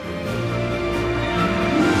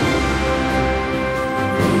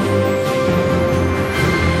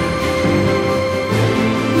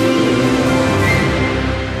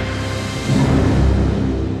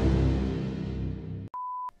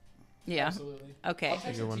 Yeah. Absolutely. Okay.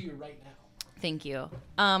 Text it to you right now. Thank you.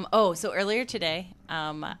 So earlier today,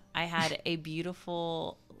 I had a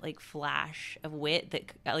beautiful flash of wit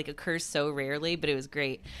that occurs so rarely, but it was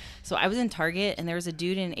great. So I was in Target and there was a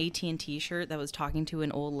dude in an AT&T shirt that was talking to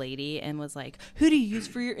an old lady and was like, "Who do you use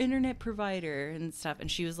for your internet provider?" and stuff. And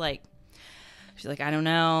she's like, "I don't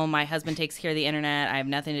know. My husband takes care of the internet. I have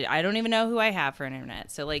nothing to. I don't even know who I have for an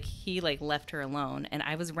internet." So he left her alone, and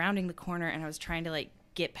I was rounding the corner and I was trying to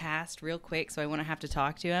get past real quick so I wouldn't have to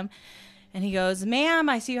talk to him. And he goes, "Ma'am,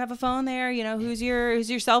 I see you have a phone there. You know, who's your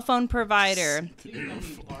cell phone provider?"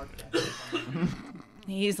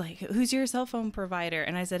 He's like, "Who's your cell phone provider?"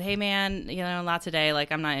 And I said, "Hey, man, not today.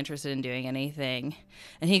 I'm not interested in doing anything."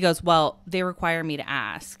 And he goes, "Well, they require me to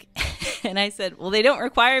ask." And I said, "Well, they don't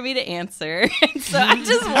require me to answer." And so I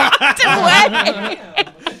just walked away.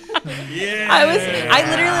 Yeah. I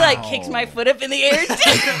literally kicked my foot up in the air.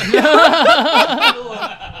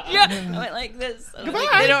 Yeah, I went like this. I was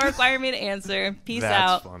like, "They don't require me to answer. Peace That's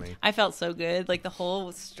out." funny. I felt so good. The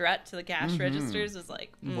whole strut to the cash registers was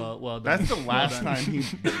Well, That's the last time he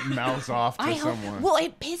mouths off to someone. Well,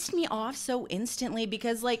 it pissed me off so instantly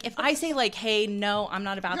because if I say "Hey, no, I'm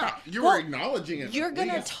not about that," you well, were acknowledging it. you're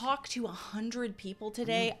gonna talk to 100 people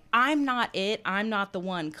today. I'm not it. I'm not the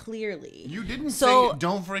one. Clearly, You didn't So- say,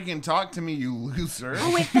 "Don't freaking talk to me, you loser."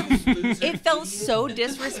 Oh, it felt so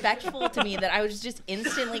disrespectful to me that I was just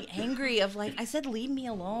instantly angry. I said, "Leave me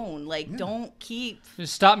alone. Don't keep."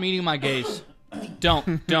 just stop meeting my gaze.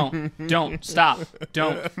 Don't, stop,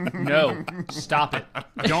 don't, no, stop it.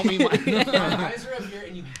 Don't meet my. My eyes are up here,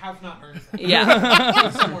 and you have not earned that. Yeah.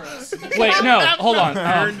 Somewhere else. Wait, no, hold on.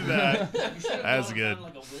 Earned that. You should have That's gone good.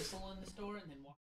 on, a whistle